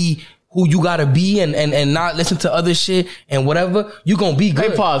really be who you gotta be and not listen to other shit and whatever, you gonna be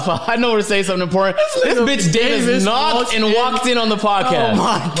good. Hey, pause. I know where to say something important. This bitch Davis knocked and walked in on the podcast. Oh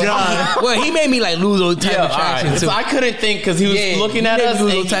my God. Well, he made me like lose all type of traction too. So I couldn't think because he was looking at us.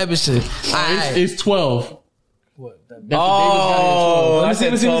 Lose all type of shit. It's 12. Oh, I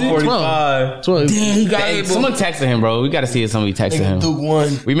said 12:45. Damn, he got it. Someone texted him, bro. We got to see if somebody texted him. Duke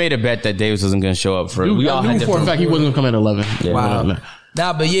won. We made a bet that Davis wasn't going to show up for. We all knew for a fact he wasn't going to come at 11. Yeah. Wow.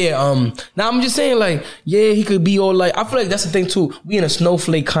 Nah, but yeah, now I'm just saying, like, yeah, he could be all like, I feel like that's the thing too. We in a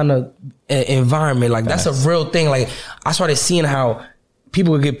snowflake kind of environment. Like, that's a real thing. Like, I started seeing how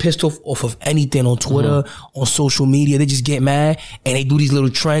people would get pissed off of anything on Twitter, on social media. They just get mad and they do these little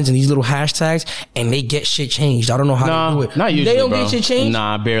trends and these little hashtags and they get shit changed. I don't know how to do it. Not usually, They don't bro. get shit changed?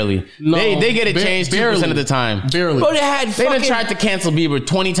 Nah, barely. No, they get it changed 2% of the time. Barely. Bro, they had They done fucking... tried to cancel Bieber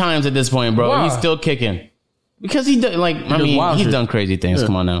 20 times at this point, bro. Why? He's still kicking. Because he done, like, I mean, wild he's shit. done crazy things. Yeah.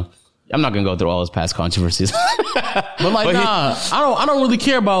 Come on now. I'm not gonna go through all his past controversies. But like, I don't really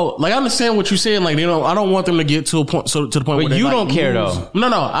care about. Like, I understand what you're saying. Like, I don't want them to get to a point. So to the point where But you they, like, don't care, lose. though.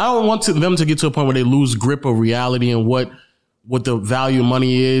 No, I don't want them to get to a point where they lose grip of reality and what the value of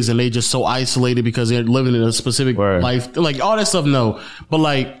money is, and they just so isolated because they're living in a specific life. Like all that stuff. No, but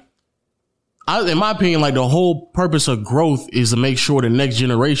like, in my opinion, like the whole purpose of growth is to make sure the next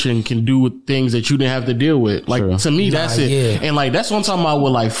generation can do things that you didn't have to deal with. Like to me, that's it. Yeah. And like, that's what I'm talking about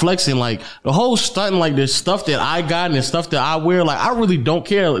with like flexing, like the whole stunting, like this stuff that I got and the stuff that I wear. Like, I really don't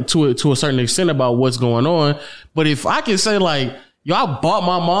care to a certain extent about what's going on. But if I can say like, yo, I bought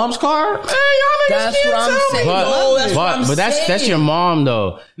my mom's car, man, y'all niggas That's can't what I'm tell me. saying. That's what I'm But that's saying. your mom,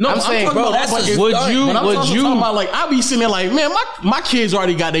 though. No, I'm saying, talking bro, about, that's like, just would starting. you, but I'm would talking you, about like, I be sitting there like, man, my kids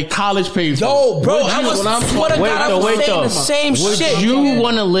already got their college paid for. Yo, bro, Would I you- was when I'm swear to talking- God, I was saying the same would shit. you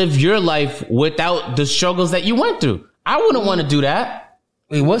want to live your life without the struggles that you went through? I wouldn't want to do that.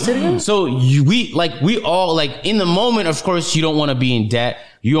 Wait, what's it again? So we all like in the moment, of course, you don't want to be in debt.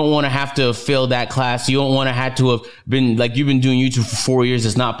 You don't want to have to fail that class. You don't want to have to have been like, you've been doing YouTube for 4 years.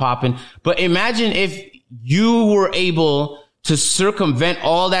 It's not popping. But imagine if you were able to circumvent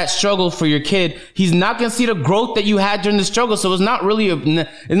all that struggle for your kid. He's not going to see the growth that you had during the struggle. So it's not really, it's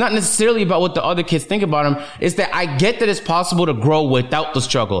not necessarily about what the other kids think about him. It's that I get that it's possible to grow without the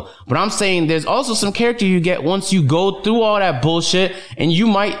struggle. But I'm saying there's also some character you get once you go through all that bullshit, and you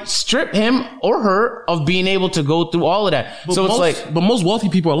might strip him or her of being able to go through all of that. But So it's most, like, but most wealthy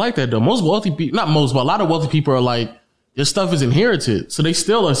people are like that though. Most wealthy people, not most, but a lot of wealthy people are like, their stuff is inherited. So they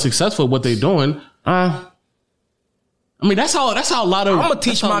still are successful at what they're doing. I mean, that's how a lot of. I'm gonna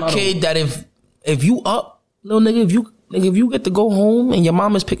teach my kid that if you up, little nigga, if you get to go home and your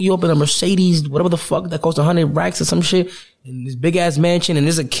mama's picking you up in a Mercedes, whatever the fuck that costs 100 racks or some shit, in this big ass mansion, and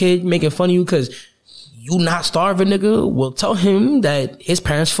there's a kid making fun of you because you not starving, nigga, well, tell him that his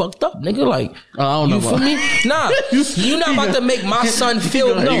parents fucked up, nigga. Like, I don't know you feel about- me? Nah, you not about to make my son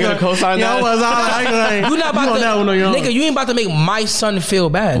feel. No, you gonna co-sign that? you not about to, nigga. You ain't about to make my son feel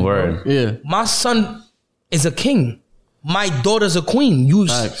bad. Word. Yeah. My son is a king. My daughter's a queen.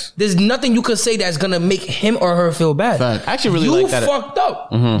 Facts. There's nothing you could say that's gonna make him or her feel bad. Facts. I actually really you like that. fucked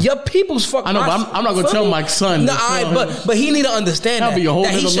up. Your people's fucked. I know, but I'm not gonna tell my son. Nah, but he need to understand That'll that, be a whole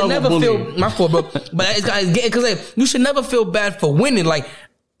that he nother should level never bullying. feel. My fault, bro. But it's because like, you should never feel bad for winning. Like,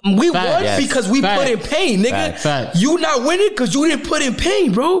 we Facts. won Yes. because we Facts. put in pain, nigga. Facts. You not winning because you didn't put in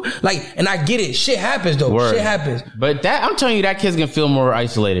pain, bro. Like, and I get it. Shit happens though. Word. Shit happens. But that, I'm telling you, that kid's gonna feel more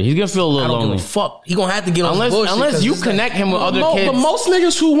isolated. He's gonna feel a I little don't lonely. give a fuck. He gonna have to get on his bullshit Unless 'cause you it's like- connect him with other But kids. most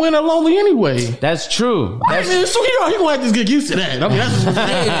niggas who win are lonely anyway. That's true. I mean, so he gonna have to get used to that. I mean, that's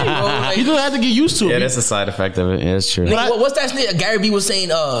Like, he's gonna have to get used to it. Yeah, that's a side effect of it. Yeah, that's true. Nigga, what's that shit? Gary B was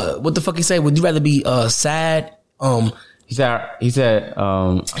saying, what the fuck he said? Would you rather be sad? He said,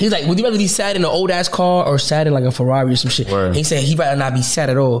 He's like, would you rather be sad in an old ass car or sad in like a Ferrari or some shit? Word. He said he'd rather not be sad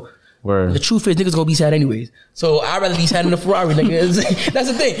at all. Word. The truth is, niggas gonna be sad anyways. So I'd rather be sad in a Ferrari, nigga. That's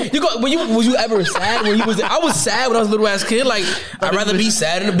the thing. Was you ever sad when you was? I was sad when I was a little ass kid. Like, I'd rather be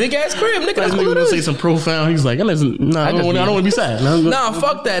sad in a big ass crib, nigga. That's That what nigga it gonna say is. some profound. He's like, I don't want to be sad. Nah,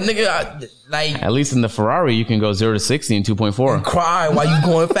 fuck that, nigga. Like, At least in the Ferrari, you can go 0 to 60 in 2.4. cry while you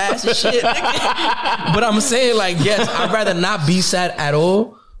going fast and shit. Nigga. But I'm saying, like, yes, I'd rather not be sad at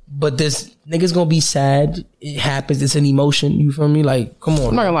all. But this nigga's gonna be sad. It happens. It's an emotion. You feel me? Like, come on.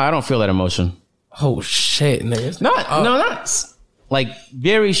 I'm not gonna lie, I don't feel that emotion. Oh shit, nigga. Not like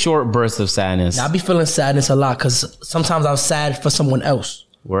very short bursts of sadness. I be feeling sadness a lot because sometimes I'm sad for someone else.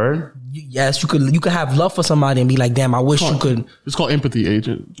 Word? Yes, you could have love for somebody and be like, damn, I wish you could. It's called empathy,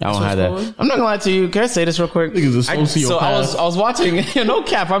 agent. I don't have that. I'm not gonna lie to you. Can I say this real quick? Nigga's a sociopath. So I was watching. No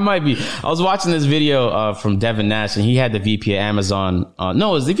cap, I might be. I was watching this video from Devin Nash, and he had the VP at Amazon.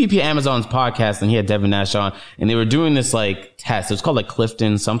 No, it was the VP at Amazon's podcast, and he had Devin Nash on, and they were doing this like test. It was called like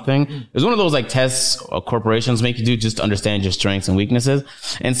Clifton something. It was one of those like tests corporations make you do just to understand your strengths and weaknesses.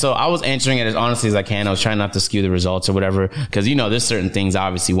 And so I was answering it as honestly as I can. I was trying not to skew the results or whatever, because there's certain things obviously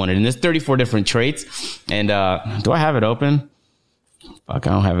obviously wanted. And there's 34 different traits. And do I have it open? Fuck,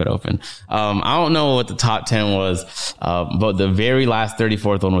 I don't have it open. I don't know what the top 10 was, but the very last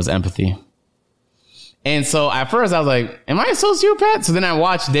 34th one was empathy. And so at first I was like, am I a sociopath? So then I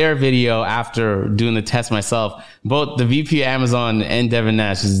watched their video after doing the test myself. Both the VP of Amazon and Devin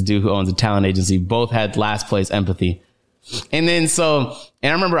Nash, this dude who owns a talent agency, both had last place empathy. And then and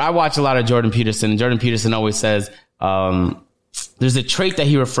I remember I watch a lot of Jordan Peterson, and Jordan Peterson always says, there's a trait that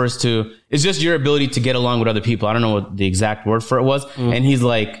he refers to. It's just your ability to get along with other people. I don't know what the exact word for it was. And he's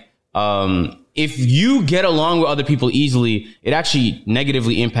like, if you get along with other people easily, it actually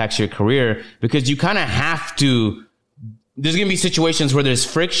negatively impacts your career because you kind of have to, there's going to be situations where there's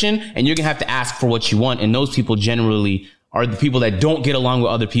friction and you're going to have to ask for what you want. And those people generally are the people that don't get along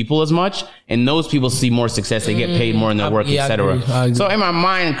with other people as much. And those people see more success. They get paid more in their work, etc. So in my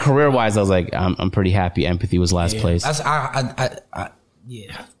mind, career-wise, I was like, I'm pretty happy. Empathy was last place.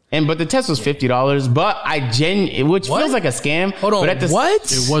 Yeah. But the test was $50, but which feels like a scam. Hold on,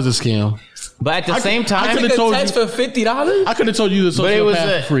 what? It was a scam. But at the same time, I could have told you for $50. I could have told you the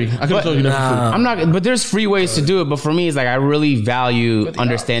sociopath for free. I could have told you that for free. I'm not. But there's free ways to do it. But for me, it's like I really value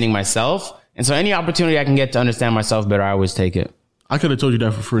understanding myself, and so any opportunity I can get to understand myself better, I always take it. I could have told you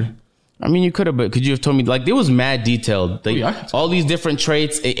that for free. I mean, you could have, but could you have told me? Like, it was mad detailed. Like, all these different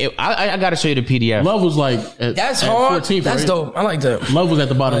traits. I got to show you the PDF. Love was like that's hard. 14th, that's right? Dope. I like that. Love was at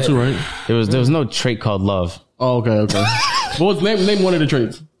the bottom too, right? There was no trait called love. Oh, okay. What was name one of the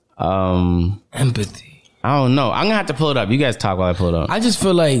traits? Empathy. I don't know. I'm gonna have to pull it up. You guys talk while I pull it up. I just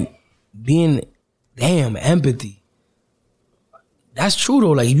feel like empathy. That's true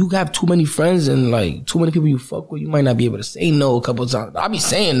though. Like, if you have too many friends and like too many people you fuck with, you might not be able to say no a couple of times. I be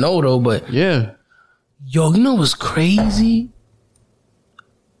saying no though, but yeah. Yo, you know what's crazy?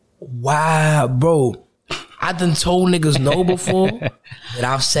 Wow, bro. I done told niggas no before that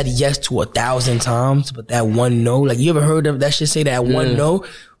I've said yes to 1,000 times, but that one no, like, you ever heard of that shit? Say that one no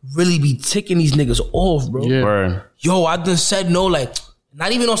really be ticking these niggas off, bro. Yeah. Word. Yo, I done said no, like,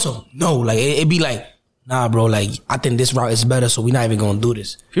 not even on some no, like, it be like, nah, bro, like, I think this route is better, so we not even gonna do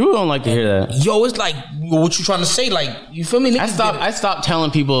this. People don't like to hear that. Yo, it's like, what you trying to say? Like, you feel me? I stopped telling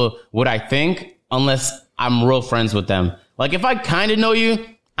people what I think unless I'm real friends with them. Like, if I kind of know you,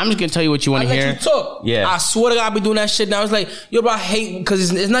 I'm just gonna tell you what you want to hear. Let you talk. Yeah, I swear to God, I be doing that shit now. It's like, yo, bro, I hate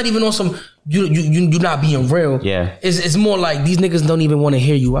because it's not even on some you not being real. Yeah, it's more like these niggas don't even want to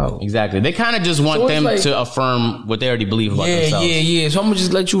hear you out. Exactly. They kind of just want them to affirm what they already believe about themselves. Yeah. So I'm gonna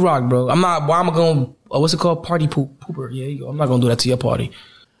just let you rock, bro. I'm not. Why am I gonna? What's it called? Party pooper. Yeah, you go. I'm not gonna do that to your party.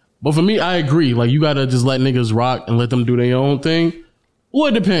 But for me, I agree. Like, you gotta just let niggas rock and let them do their own thing. Well,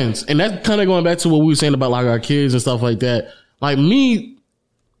 it depends, and that's kind of going back to what we were saying about like our kids and stuff like that. Like me.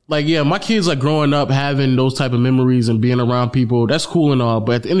 Like, yeah, my kids are growing up having those type of memories and being around people. That's cool and all.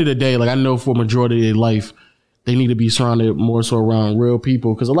 But at the end of the day, like, I know for a majority of their life, they need to be surrounded more so around real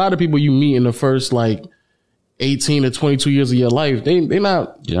people. Because a lot of people you meet in the first, like, 18 to 22 years of your life, you're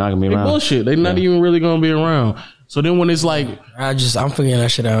not going to be around. Bullshit. They're not even really going to be around. So then when it's like... I'm figuring that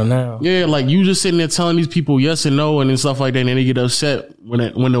shit out now. Yeah, like, you just sitting there telling these people yes and no and stuff like that, and then they get upset.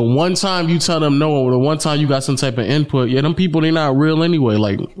 When the one time you tell them no, or the one time you got some type of input, yeah, them people, they not real anyway.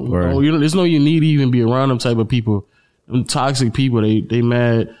 Like, there's no need to even be around them type of people. Them toxic people, they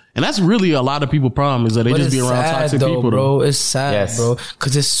mad. And that's really a lot of people's problem, is that they just be around toxic people, bro. It's sad, bro.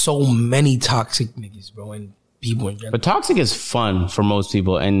 Because there's so many toxic niggas, bro, and people in general. But toxic is fun for most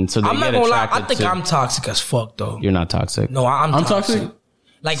people, and so they get attracted. I think I'm toxic as fuck, though. You're not toxic. No, I'm toxic.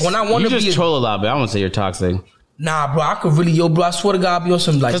 Like, when I want to be... You just troll a lot, but I won't say you're toxic. Nah, bro, I could really... Yo, bro, I swear to God, I be on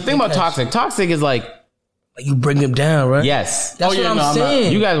some, like... Because think about toxic. Toxic is like... You bring them down, right? Yes. That's what I'm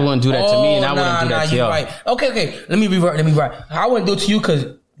saying. You guys wouldn't do that to me, and I wouldn't do that to you. Right. Okay. Let me revert. I wouldn't do it to you because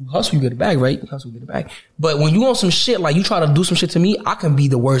you hustle, you get it back, right? You hustle, you get it back. But when you on some shit, like, you try to do some shit to me, I can be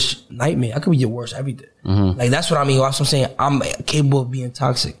the worst nightmare. I could be your worst everything. Mm-hmm. Like, that's what I mean. That's what I'm saying. I'm capable of being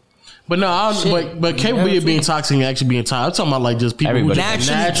toxic. But no, but capable of being toxic and actually being toxic. I'm talking about like just people who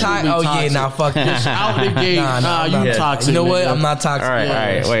naturally toxic. Oh yeah, nah, fuck this. Out the gate, you toxic. You know what? I'm not toxic. All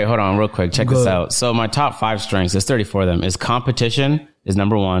right. Wait, hold on, real quick. Check this out. So my top 5 strengths, there's 34 of them. Is competition is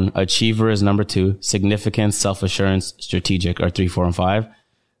number 1, achiever is number 2, significance, self-assurance, strategic are 3, 4, and 5.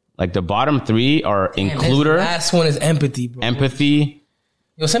 Like the bottom 3 are includer. Last one is empathy, bro. Empathy.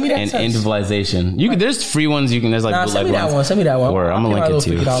 Yo, send me that and individualization. There's free ones you can. There's like send me that one. Send me that one. Or I'm gonna link it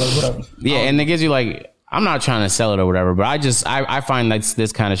to you. Yeah, and it gives you like. I'm not trying to sell it or whatever, but I find like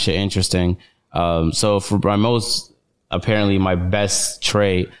this kind of shit interesting. So for my best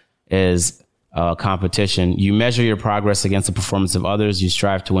trait is competition. You measure your progress against the performance of others. You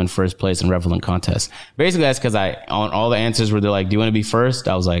strive to win first place in relevant contests. Basically, that's because on all the answers where they're like, do you want to be first?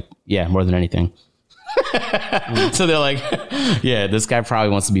 I was like, yeah, more than anything. So they're like, yeah, this guy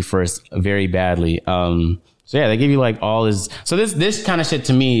probably wants to be first very badly. So yeah, they give you like all his. So this kind of shit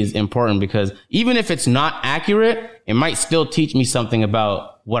to me is important because even if it's not accurate, it might still teach me something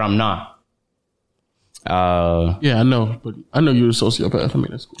about what I'm not. Yeah, I know, but I know you're a sociopath. I mean,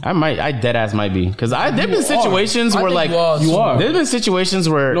 that's cool. I dead ass might be because there've been situations where like you are. There's been situations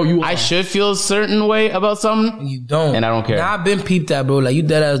where I should feel a certain way about something. And you don't, and I don't care. Nah, I've been peeped at, bro. Like you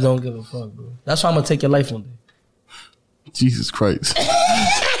dead ass don't give a fuck, bro. That's why I'm gonna take your life one day. Jesus Christ.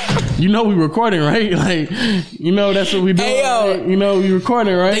 You know we recording, right? Like, you know that's what we do. Hey, yo. Right? You know we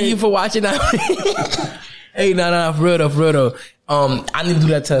recording, right? Thank you for watching that. Hey, nah, for real though. I need to do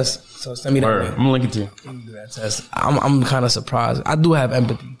that test. So send me that. I'm gonna link it to you. I need to do that test. I'm kind of surprised. I do have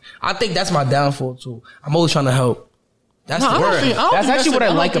empathy. I think that's my downfall too. I'm always trying to help. That's the word. That's actually what I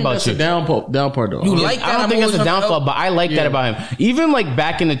like about you. Down part though. You like that? I don't think that's a downfall, but I like that about him. Even like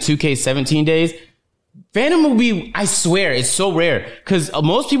back in the 2K17 days, Fanum will be, I swear, it's so rare because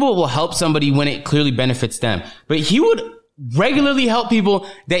most people will help somebody when it clearly benefits them. But he would regularly help people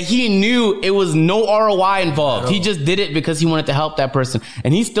that he knew it was no ROI involved. He just did it because he wanted to help that person.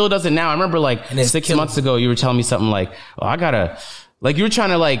 And he still does it now. I remember like 6 months ago, you were telling me something like, you were trying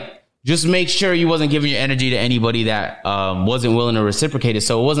to like, just make sure you wasn't giving your energy to anybody that wasn't willing to reciprocate it.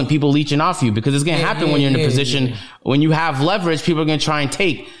 So it wasn't people leeching off you because it's going to happen when you're in a position, when you have leverage, people are going to try and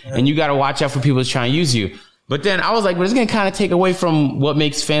take and you got to watch out for people to try and use you. But then I was like, but it's going to kind of take away from what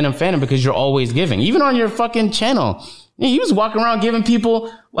makes Fanum because you're always giving. Even on your fucking channel. He was walking around giving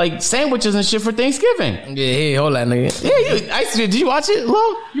people like sandwiches and shit for Thanksgiving. Yeah, hey, hold on, nigga. Yeah, did you watch it, Lo?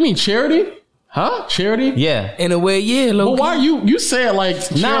 You mean charity? Huh? Charity? Yeah. In a way, yeah. But why you say it like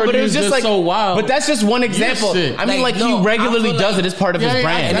charity but it was just like so wild. But that's just one example. I mean, like he regularly does it as part of his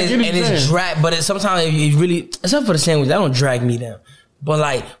brand. And it's drag, but sometimes it really, except for the sandwich, that don't drag me down. But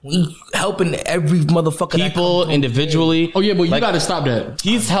like when you helping every motherfucker, people individually. Oh yeah, but you got to stop that.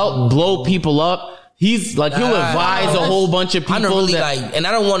 He's helped blow people up. He's like, he'll advise a whole bunch of people. I don't really and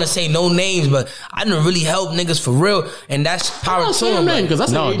I don't want to say no names, but I didn't really help niggas for real. And that's power to him. Because I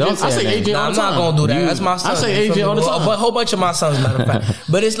say AJ all the time. I'm not going to do that. That's my son. I say AJ all the time. But a whole bunch of my sons, matter of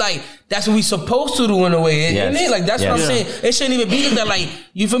fact. But it's like, that's what we supposed to do in a way. Isn't it? Like, that's what I'm saying. It shouldn't even be that, like,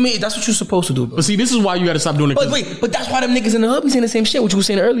 you feel me? That's what you're supposed to do, bro. But see, this is why you got to stop doing it. But that's why them niggas in the hub be saying the same shit, what you were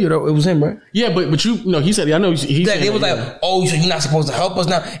saying earlier, though. It was him, right? Yeah, but you, no, he said, I know he said. They was like, oh, so you're not supposed to help us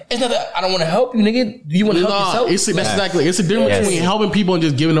now. It's not that I don't want to help you, nigga. Do you want to help yourself? That's exactly. It's a difference between helping people and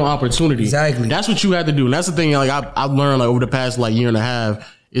just giving them opportunity. Exactly. That's what you have to do. And that's the thing, like, I've learned, like, over the past, like, year and a half,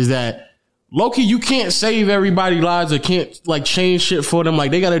 is that low-key, you can't save everybody's lives or can't like change shit for them.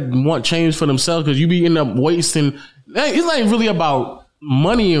 Like they gotta want change for themselves because you be end up wasting. It's not really about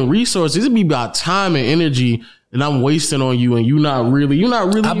money and resources. It be about time and energy that I'm wasting on you, and you're not really.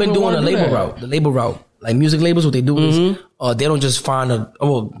 I've been doing the label route. Like music labels, what they do is they don't just find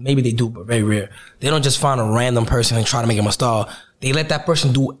maybe they do, but very rare. They don't just find a random person and try to make them a star. They let that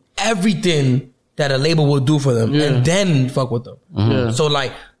person do everything that a label will do for them, and then fuck with them. Yeah. So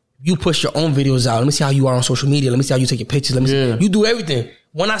like. You push your own videos out. Let me see how you are on social media. Let me see how you take your pictures. Let me see. You do everything.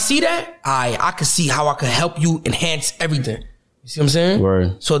 When I see that, I can see how I can help you enhance everything. You see what I'm saying?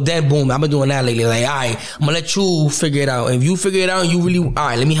 Word. So then, boom, I've been doing that lately. Like, all right, I'm going to let you figure it out. If you figure it out and you really, all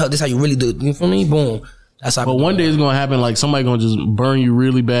right, let me help. This how you really do it. You feel me? Boom. That's how. But one day it's gonna happen. Like somebody gonna just burn you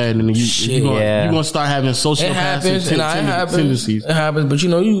really bad, and you're gonna start having sociopath tendencies. It happens, but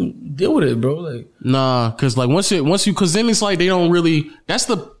you deal with it, bro. Like because like once you, because then it's like they don't really. That's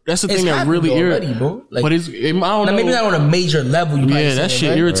the thing that really irritates, bro. Like, but I don't know. Maybe not on a major level. That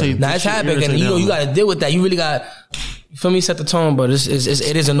shit irritates. Nah, it's happening, and you gotta deal with that. You really got. You feel me? Set the tone, but it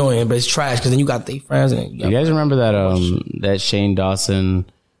is annoying, but it's trash because then you got their friends. And you guys remember that Shane Dawson?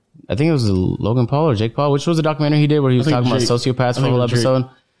 I think it was Logan Paul or Jake Paul, which was the documentary he did where he was talking about sociopaths for a whole episode.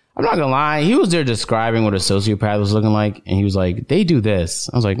 I'm not gonna lie, he was there describing what a sociopath was looking like, and he was like, "They do this."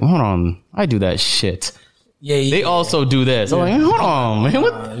 I was like, "Hold on, I do that shit." Yeah, they also do this. I'm like, "Hold on, man,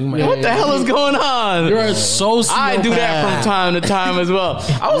 what the hell is going on?" You're a sociopath. I do that from time to time as well.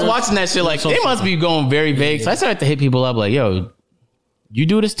 I was watching that shit like they must be going very vague, so I started to hit people up like, "Yo, you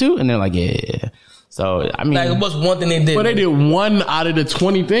do this too?" And they're like, "Yeah." So, I mean, like, what's one thing they did? But they did one out of the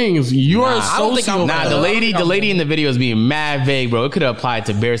 20 things. You're a sociopath. The lady in the video is being mad vague, bro. It could have applied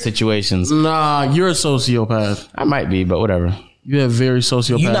to bare situations. Nah, you're a sociopath. I might be, but whatever. You have very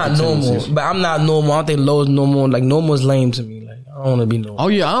sociopathic You're not normal, but I'm not normal. I don't think Lowe's normal. Like, normal is lame to me. Like, I don't want to be normal. Oh,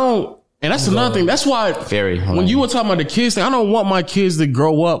 yeah, I don't. And that's another thing. That's why when you were talking about the kids thing, I don't want my kids to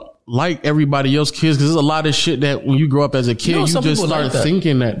grow up like everybody else's kids because there's a lot of shit that when you grow up as a kid, you just start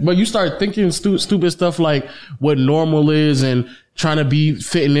thinking that. But you start thinking stupid stuff like what normal is and trying to be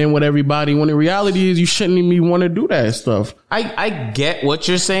fitting in with everybody when the reality is you shouldn't even want to do that stuff. I get what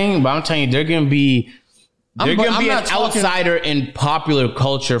you're saying, but I'm telling you, they're going to be an outsider in popular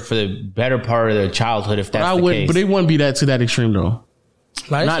culture for the better part of their childhood if that's the case. But they wouldn't be to that extreme though.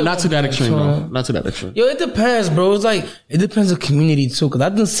 Like, not to that extreme though. Not to that extreme. Yo, it depends, bro. It's like it depends on community too. Cause I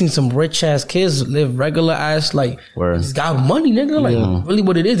done seen some rich ass kids live regular ass like just got money, nigga. Like really,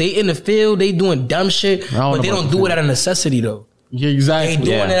 what it is? They in the field, they doing dumb shit, but they don't do it out of necessity though. Yeah, exactly. They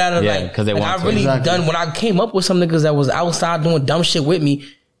doing it out of because they want to. I really done when I came up with some niggas that was outside doing dumb shit with me.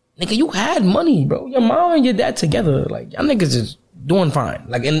 Nigga, you had money, bro. Your mom and your dad together, like y'all niggas is doing fine.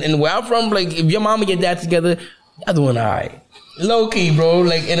 Like and where I'm from, like if your mom and your dad together, y'all doing alright. Low key, bro.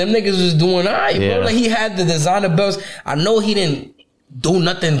 Like, and them niggas was doing alright, bro. Like, he had the designer belts. I know he didn't do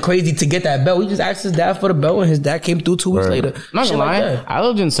nothing crazy to get that belt. He just asked his dad for the belt, and his dad came through 2 weeks later. Not gonna lie, I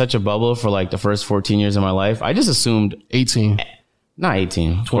lived in such a bubble for like the first 14 years of my life. I just assumed 18, not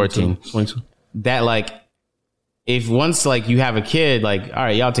 18, 14, 22. That like, if once like you have a kid, like, all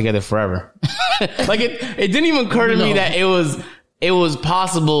right, y'all together forever. Like it didn't even occur to me that it was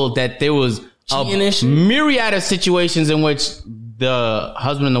possible that there was a myriad of situations in which the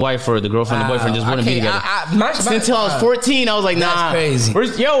husband and the wife or the girlfriend and the boyfriend just wouldn't be together. Until I was 14, I was like, nah. That's crazy.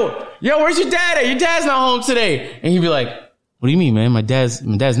 Where's your dad at? Your dad's not home today. And he'd be like, what do you mean, man? My dad's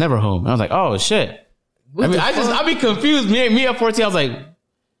never home. And I was like, oh, shit. I'd be confused. Me at 14, I was like,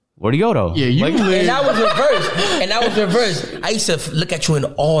 where'd he go, though? Yeah, you and that was reverse. I used to look at you in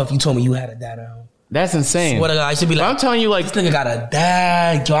awe if you told me you had a dad at home. That's insane. What I should be like. But I'm telling you, like, this nigga got a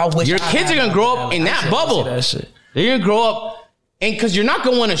dad. Yo, I wish your kids are gonna grow up in that bubble. They're gonna grow up, and because you're not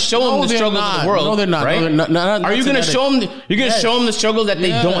gonna want to show them the struggles of the world. No, they're not. Right? No, they're not. Are you gonna show them? You're gonna show them the struggles that they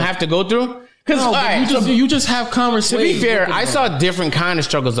don't have to go through. Because you just have conversations. To be fair, I saw different kind of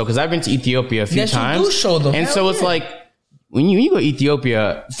struggles though. Because I've been to Ethiopia a few times. You do show them, and so it's like. When you go to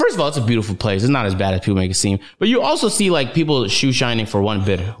Ethiopia, first of all, it's a beautiful place. It's not as bad as people make it seem. But you also see like people shoe shining for 1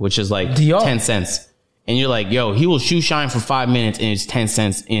 bid, which is like 10 cents. And you're like, yo, he will shoe shine for 5 minutes and it's 10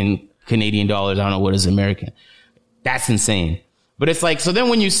 cents in Canadian dollars. I don't know what is American. That's insane. But it's like, so then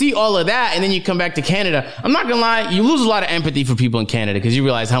when you see all of that and then you come back to Canada, I'm not gonna lie, you lose a lot of empathy for people in Canada because you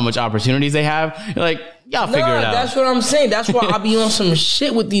realize how much opportunities they have. You're like, y'all figure it out. That's what I'm saying. That's why I be on some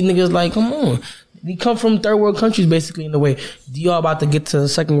shit with these niggas. Like, come on. We come from third world countries, basically, in a way. DR about to get to the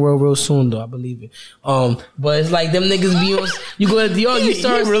second world real soon, though. I believe it. But it's like them niggas be on. You go to DR, you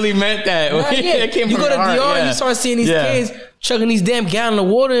start. You really meant that. You go to DR, you start seeing these kids chugging these damn gallon of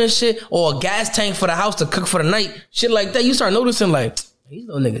water and shit, or a gas tank for the house to cook for the night, shit like that. You start noticing like. These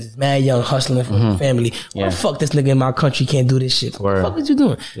little niggas is mad young, hustling for the family. Why the fuck this nigga in my country can't do this shit? What the fuck is you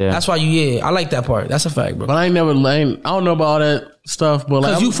doing? Yeah. That's why I like that part. That's a fact, bro. But I don't know about all that stuff, but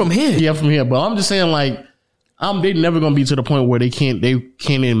like. Cause you from here. Yeah, from here. But I'm just saying like, they never gonna be to the point where they can't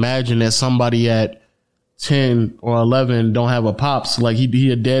imagine that somebody at 10 or 11 don't have a pops. Like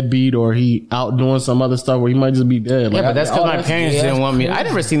he a deadbeat or he out doing some other stuff where he might just be dead. Like, but that's because my parents didn't want me. I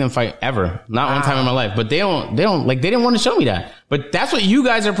never seen them fight ever. Not one time in my life. But they didn't want to show me that. But that's what you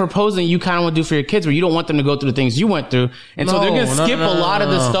guys are proposing you kind of want to do for your kids where you don't want them to go through the things you went through. And so they're going to skip a lot of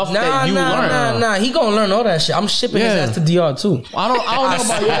the stuff that you learned. He going to learn all that shit. I'm shipping his ass to DR too. I don't know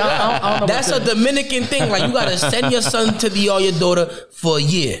about that. That's a Dominican thing. Like you got to send your son to DR, your daughter for a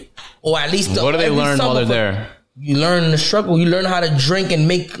year. Or at least what do they learn while they're there? You learn the struggle. You learn how to drink and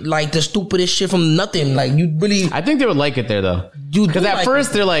make like the stupidest shit from nothing. Like you really. I think they would like it there though. Because at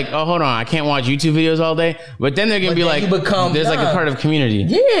first they're like, oh, hold on, I can't watch YouTube videos all day. But then they're gonna be like, there's like a part of community.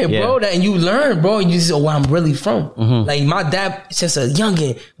 Yeah, bro. And you learn, bro. And you just where I'm really from. Mm-hmm. Like my dad, since a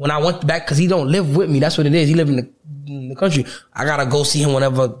youngin, when I went back, because he don't live with me. That's what it is. He live in the country. I gotta go see him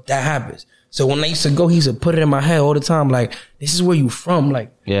whenever that happens. So when I used to go, he used to put it in my head all the time. Like, this is where you from.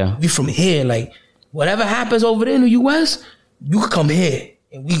 Like, we from here. Like, whatever happens over there in the U.S., you could come here.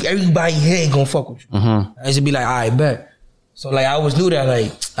 And everybody here ain't gonna fuck with you. Mm-hmm. I used to be like, all right, bet. So, like, I always knew that,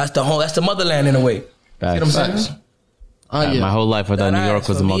 like, that's the motherland in a way. That's you know what I'm saying? My whole life I thought New York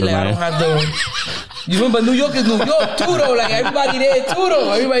was the motherland. You remember New York is New York too though. Like everybody there too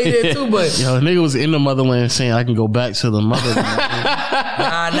though. Everybody there too. But yo, nigga was in the motherland saying I can go back to the motherland.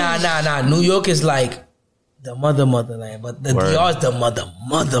 Nah. New York is like the motherland, but the DR is the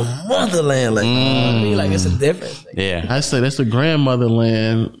motherland. Like, like it's a difference. Like, yeah, I say that's the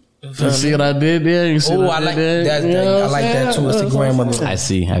grandmotherland. You see what I did there? You see what I like did there? I like that too. It's the grandmotherland. I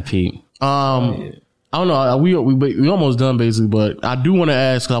see. I peep. I don't know. We almost done basically, but I do want to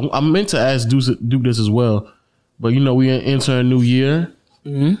ask. Cause I meant to ask Duke this as well, but you know we enter a new year.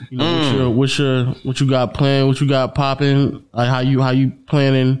 You know, what you got planned? What you got popping? Like how you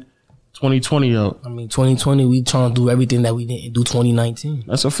planning 2020 out? I mean, 2020, we trying to do everything that we didn't do 2019.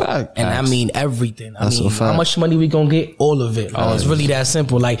 That's a fact. And I mean everything. That's a fact. How much money we gonna get? All of it. It's really that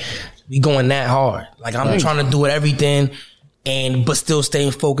simple. Like, we going that hard. Like, I'm trying to do everything, but still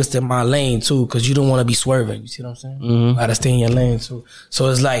staying focused in my lane too, because you don't want to be swerving. You see what I'm saying? You gotta stay in your lane too. So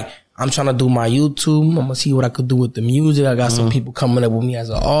it's like, I'm trying to do my YouTube. I'm gonna see what I could do with the music. I got some people coming up with me as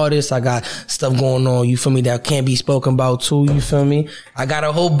an artist. I got stuff going on, you feel me, that can't be spoken about too, you feel me? I got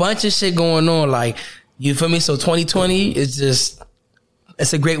a whole bunch of shit going on, like, you feel me? So 2020 is just,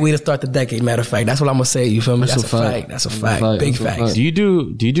 it's a great way to start the decade, matter of fact. That's what I'm gonna say, you feel me? That's a fact. That's a fact. Big facts. Do you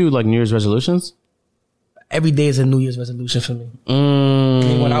do like New Year's resolutions? Every day is a New Year's resolution for me. I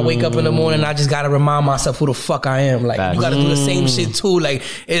mean, when I wake up in the morning, I just gotta remind myself who the fuck I am. Like, you gotta do the same shit too. Like,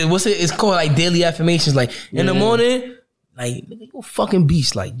 it's called like daily affirmations. Like, in the morning, like, nigga, you a fucking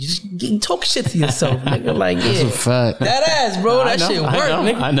beast. Like, just talk shit to yourself, nigga. Like, yeah. That's a fact. That ass, bro. That shit work,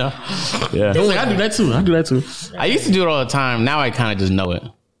 nigga. I know. Yeah. Like, I do that too. I used to do it all the time. Now I kind of just know it.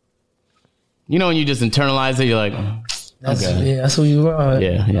 You know, when you just internalize it, you're like, okay. Yeah, that's who you are.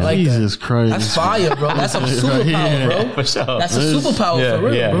 Yeah. I like Jesus that. Christ. That's fire, bro. That's a superpower, bro. For sure. That's a superpower for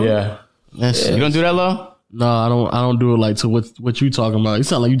real, bro. You gonna do that, Lo? No, I don't do it like to what you talking about. It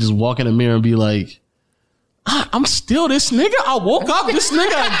sound like you just walk in the mirror and be like, I'm still this nigga. I woke up this nigga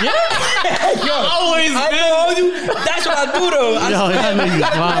again. Yo, I know you. That's what I do though. Y'all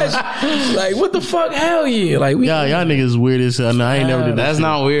niggas, like, what the fuck? Hell yeah. Like, y'all niggas weird as hell. No, I ain't never did that. That's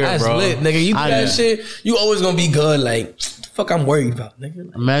not weird, That's bro. lit, nigga. You do that shit, you always gonna be good. Like, fuck, I'm worried about,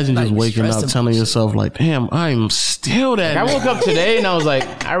 nigga. Imagine just waking up telling yourself like, damn, I'm still that. I woke up today and I was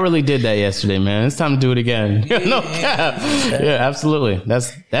like, I really did that yesterday, man. It's time to do it again. No cap. Yeah, absolutely.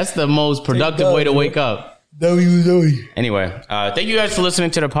 That's the most productive way to wake up. Anyway, thank you guys for listening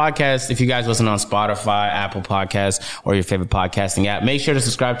to the podcast. If you guys listen on Spotify, Apple Podcasts, or your favorite podcasting app, make sure to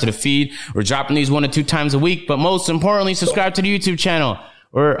subscribe to the feed. We're dropping these 1 to 2 times a week, but most importantly, subscribe to the YouTube channel,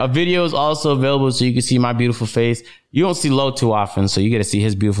 where a video is also available so you can see my beautiful face. You don't see Lo too often, so you get to see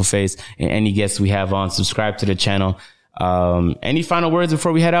his beautiful face and any guests we have on. Subscribe to the channel. Any final words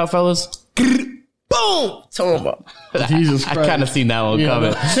before we head out, fellas? Boom! Tell him about. Jesus Christ. I kind of seen that one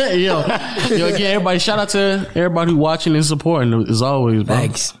coming. Yo, again, everybody, shout out to everybody who watching and supporting as always, bro.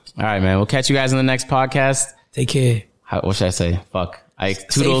 Thanks. All right, man. We'll catch you guys in the next podcast. Take care. What should I say? Fuck.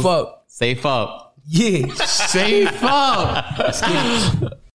 Safe up. Safe up. Yeah. Safe up. Let's get it.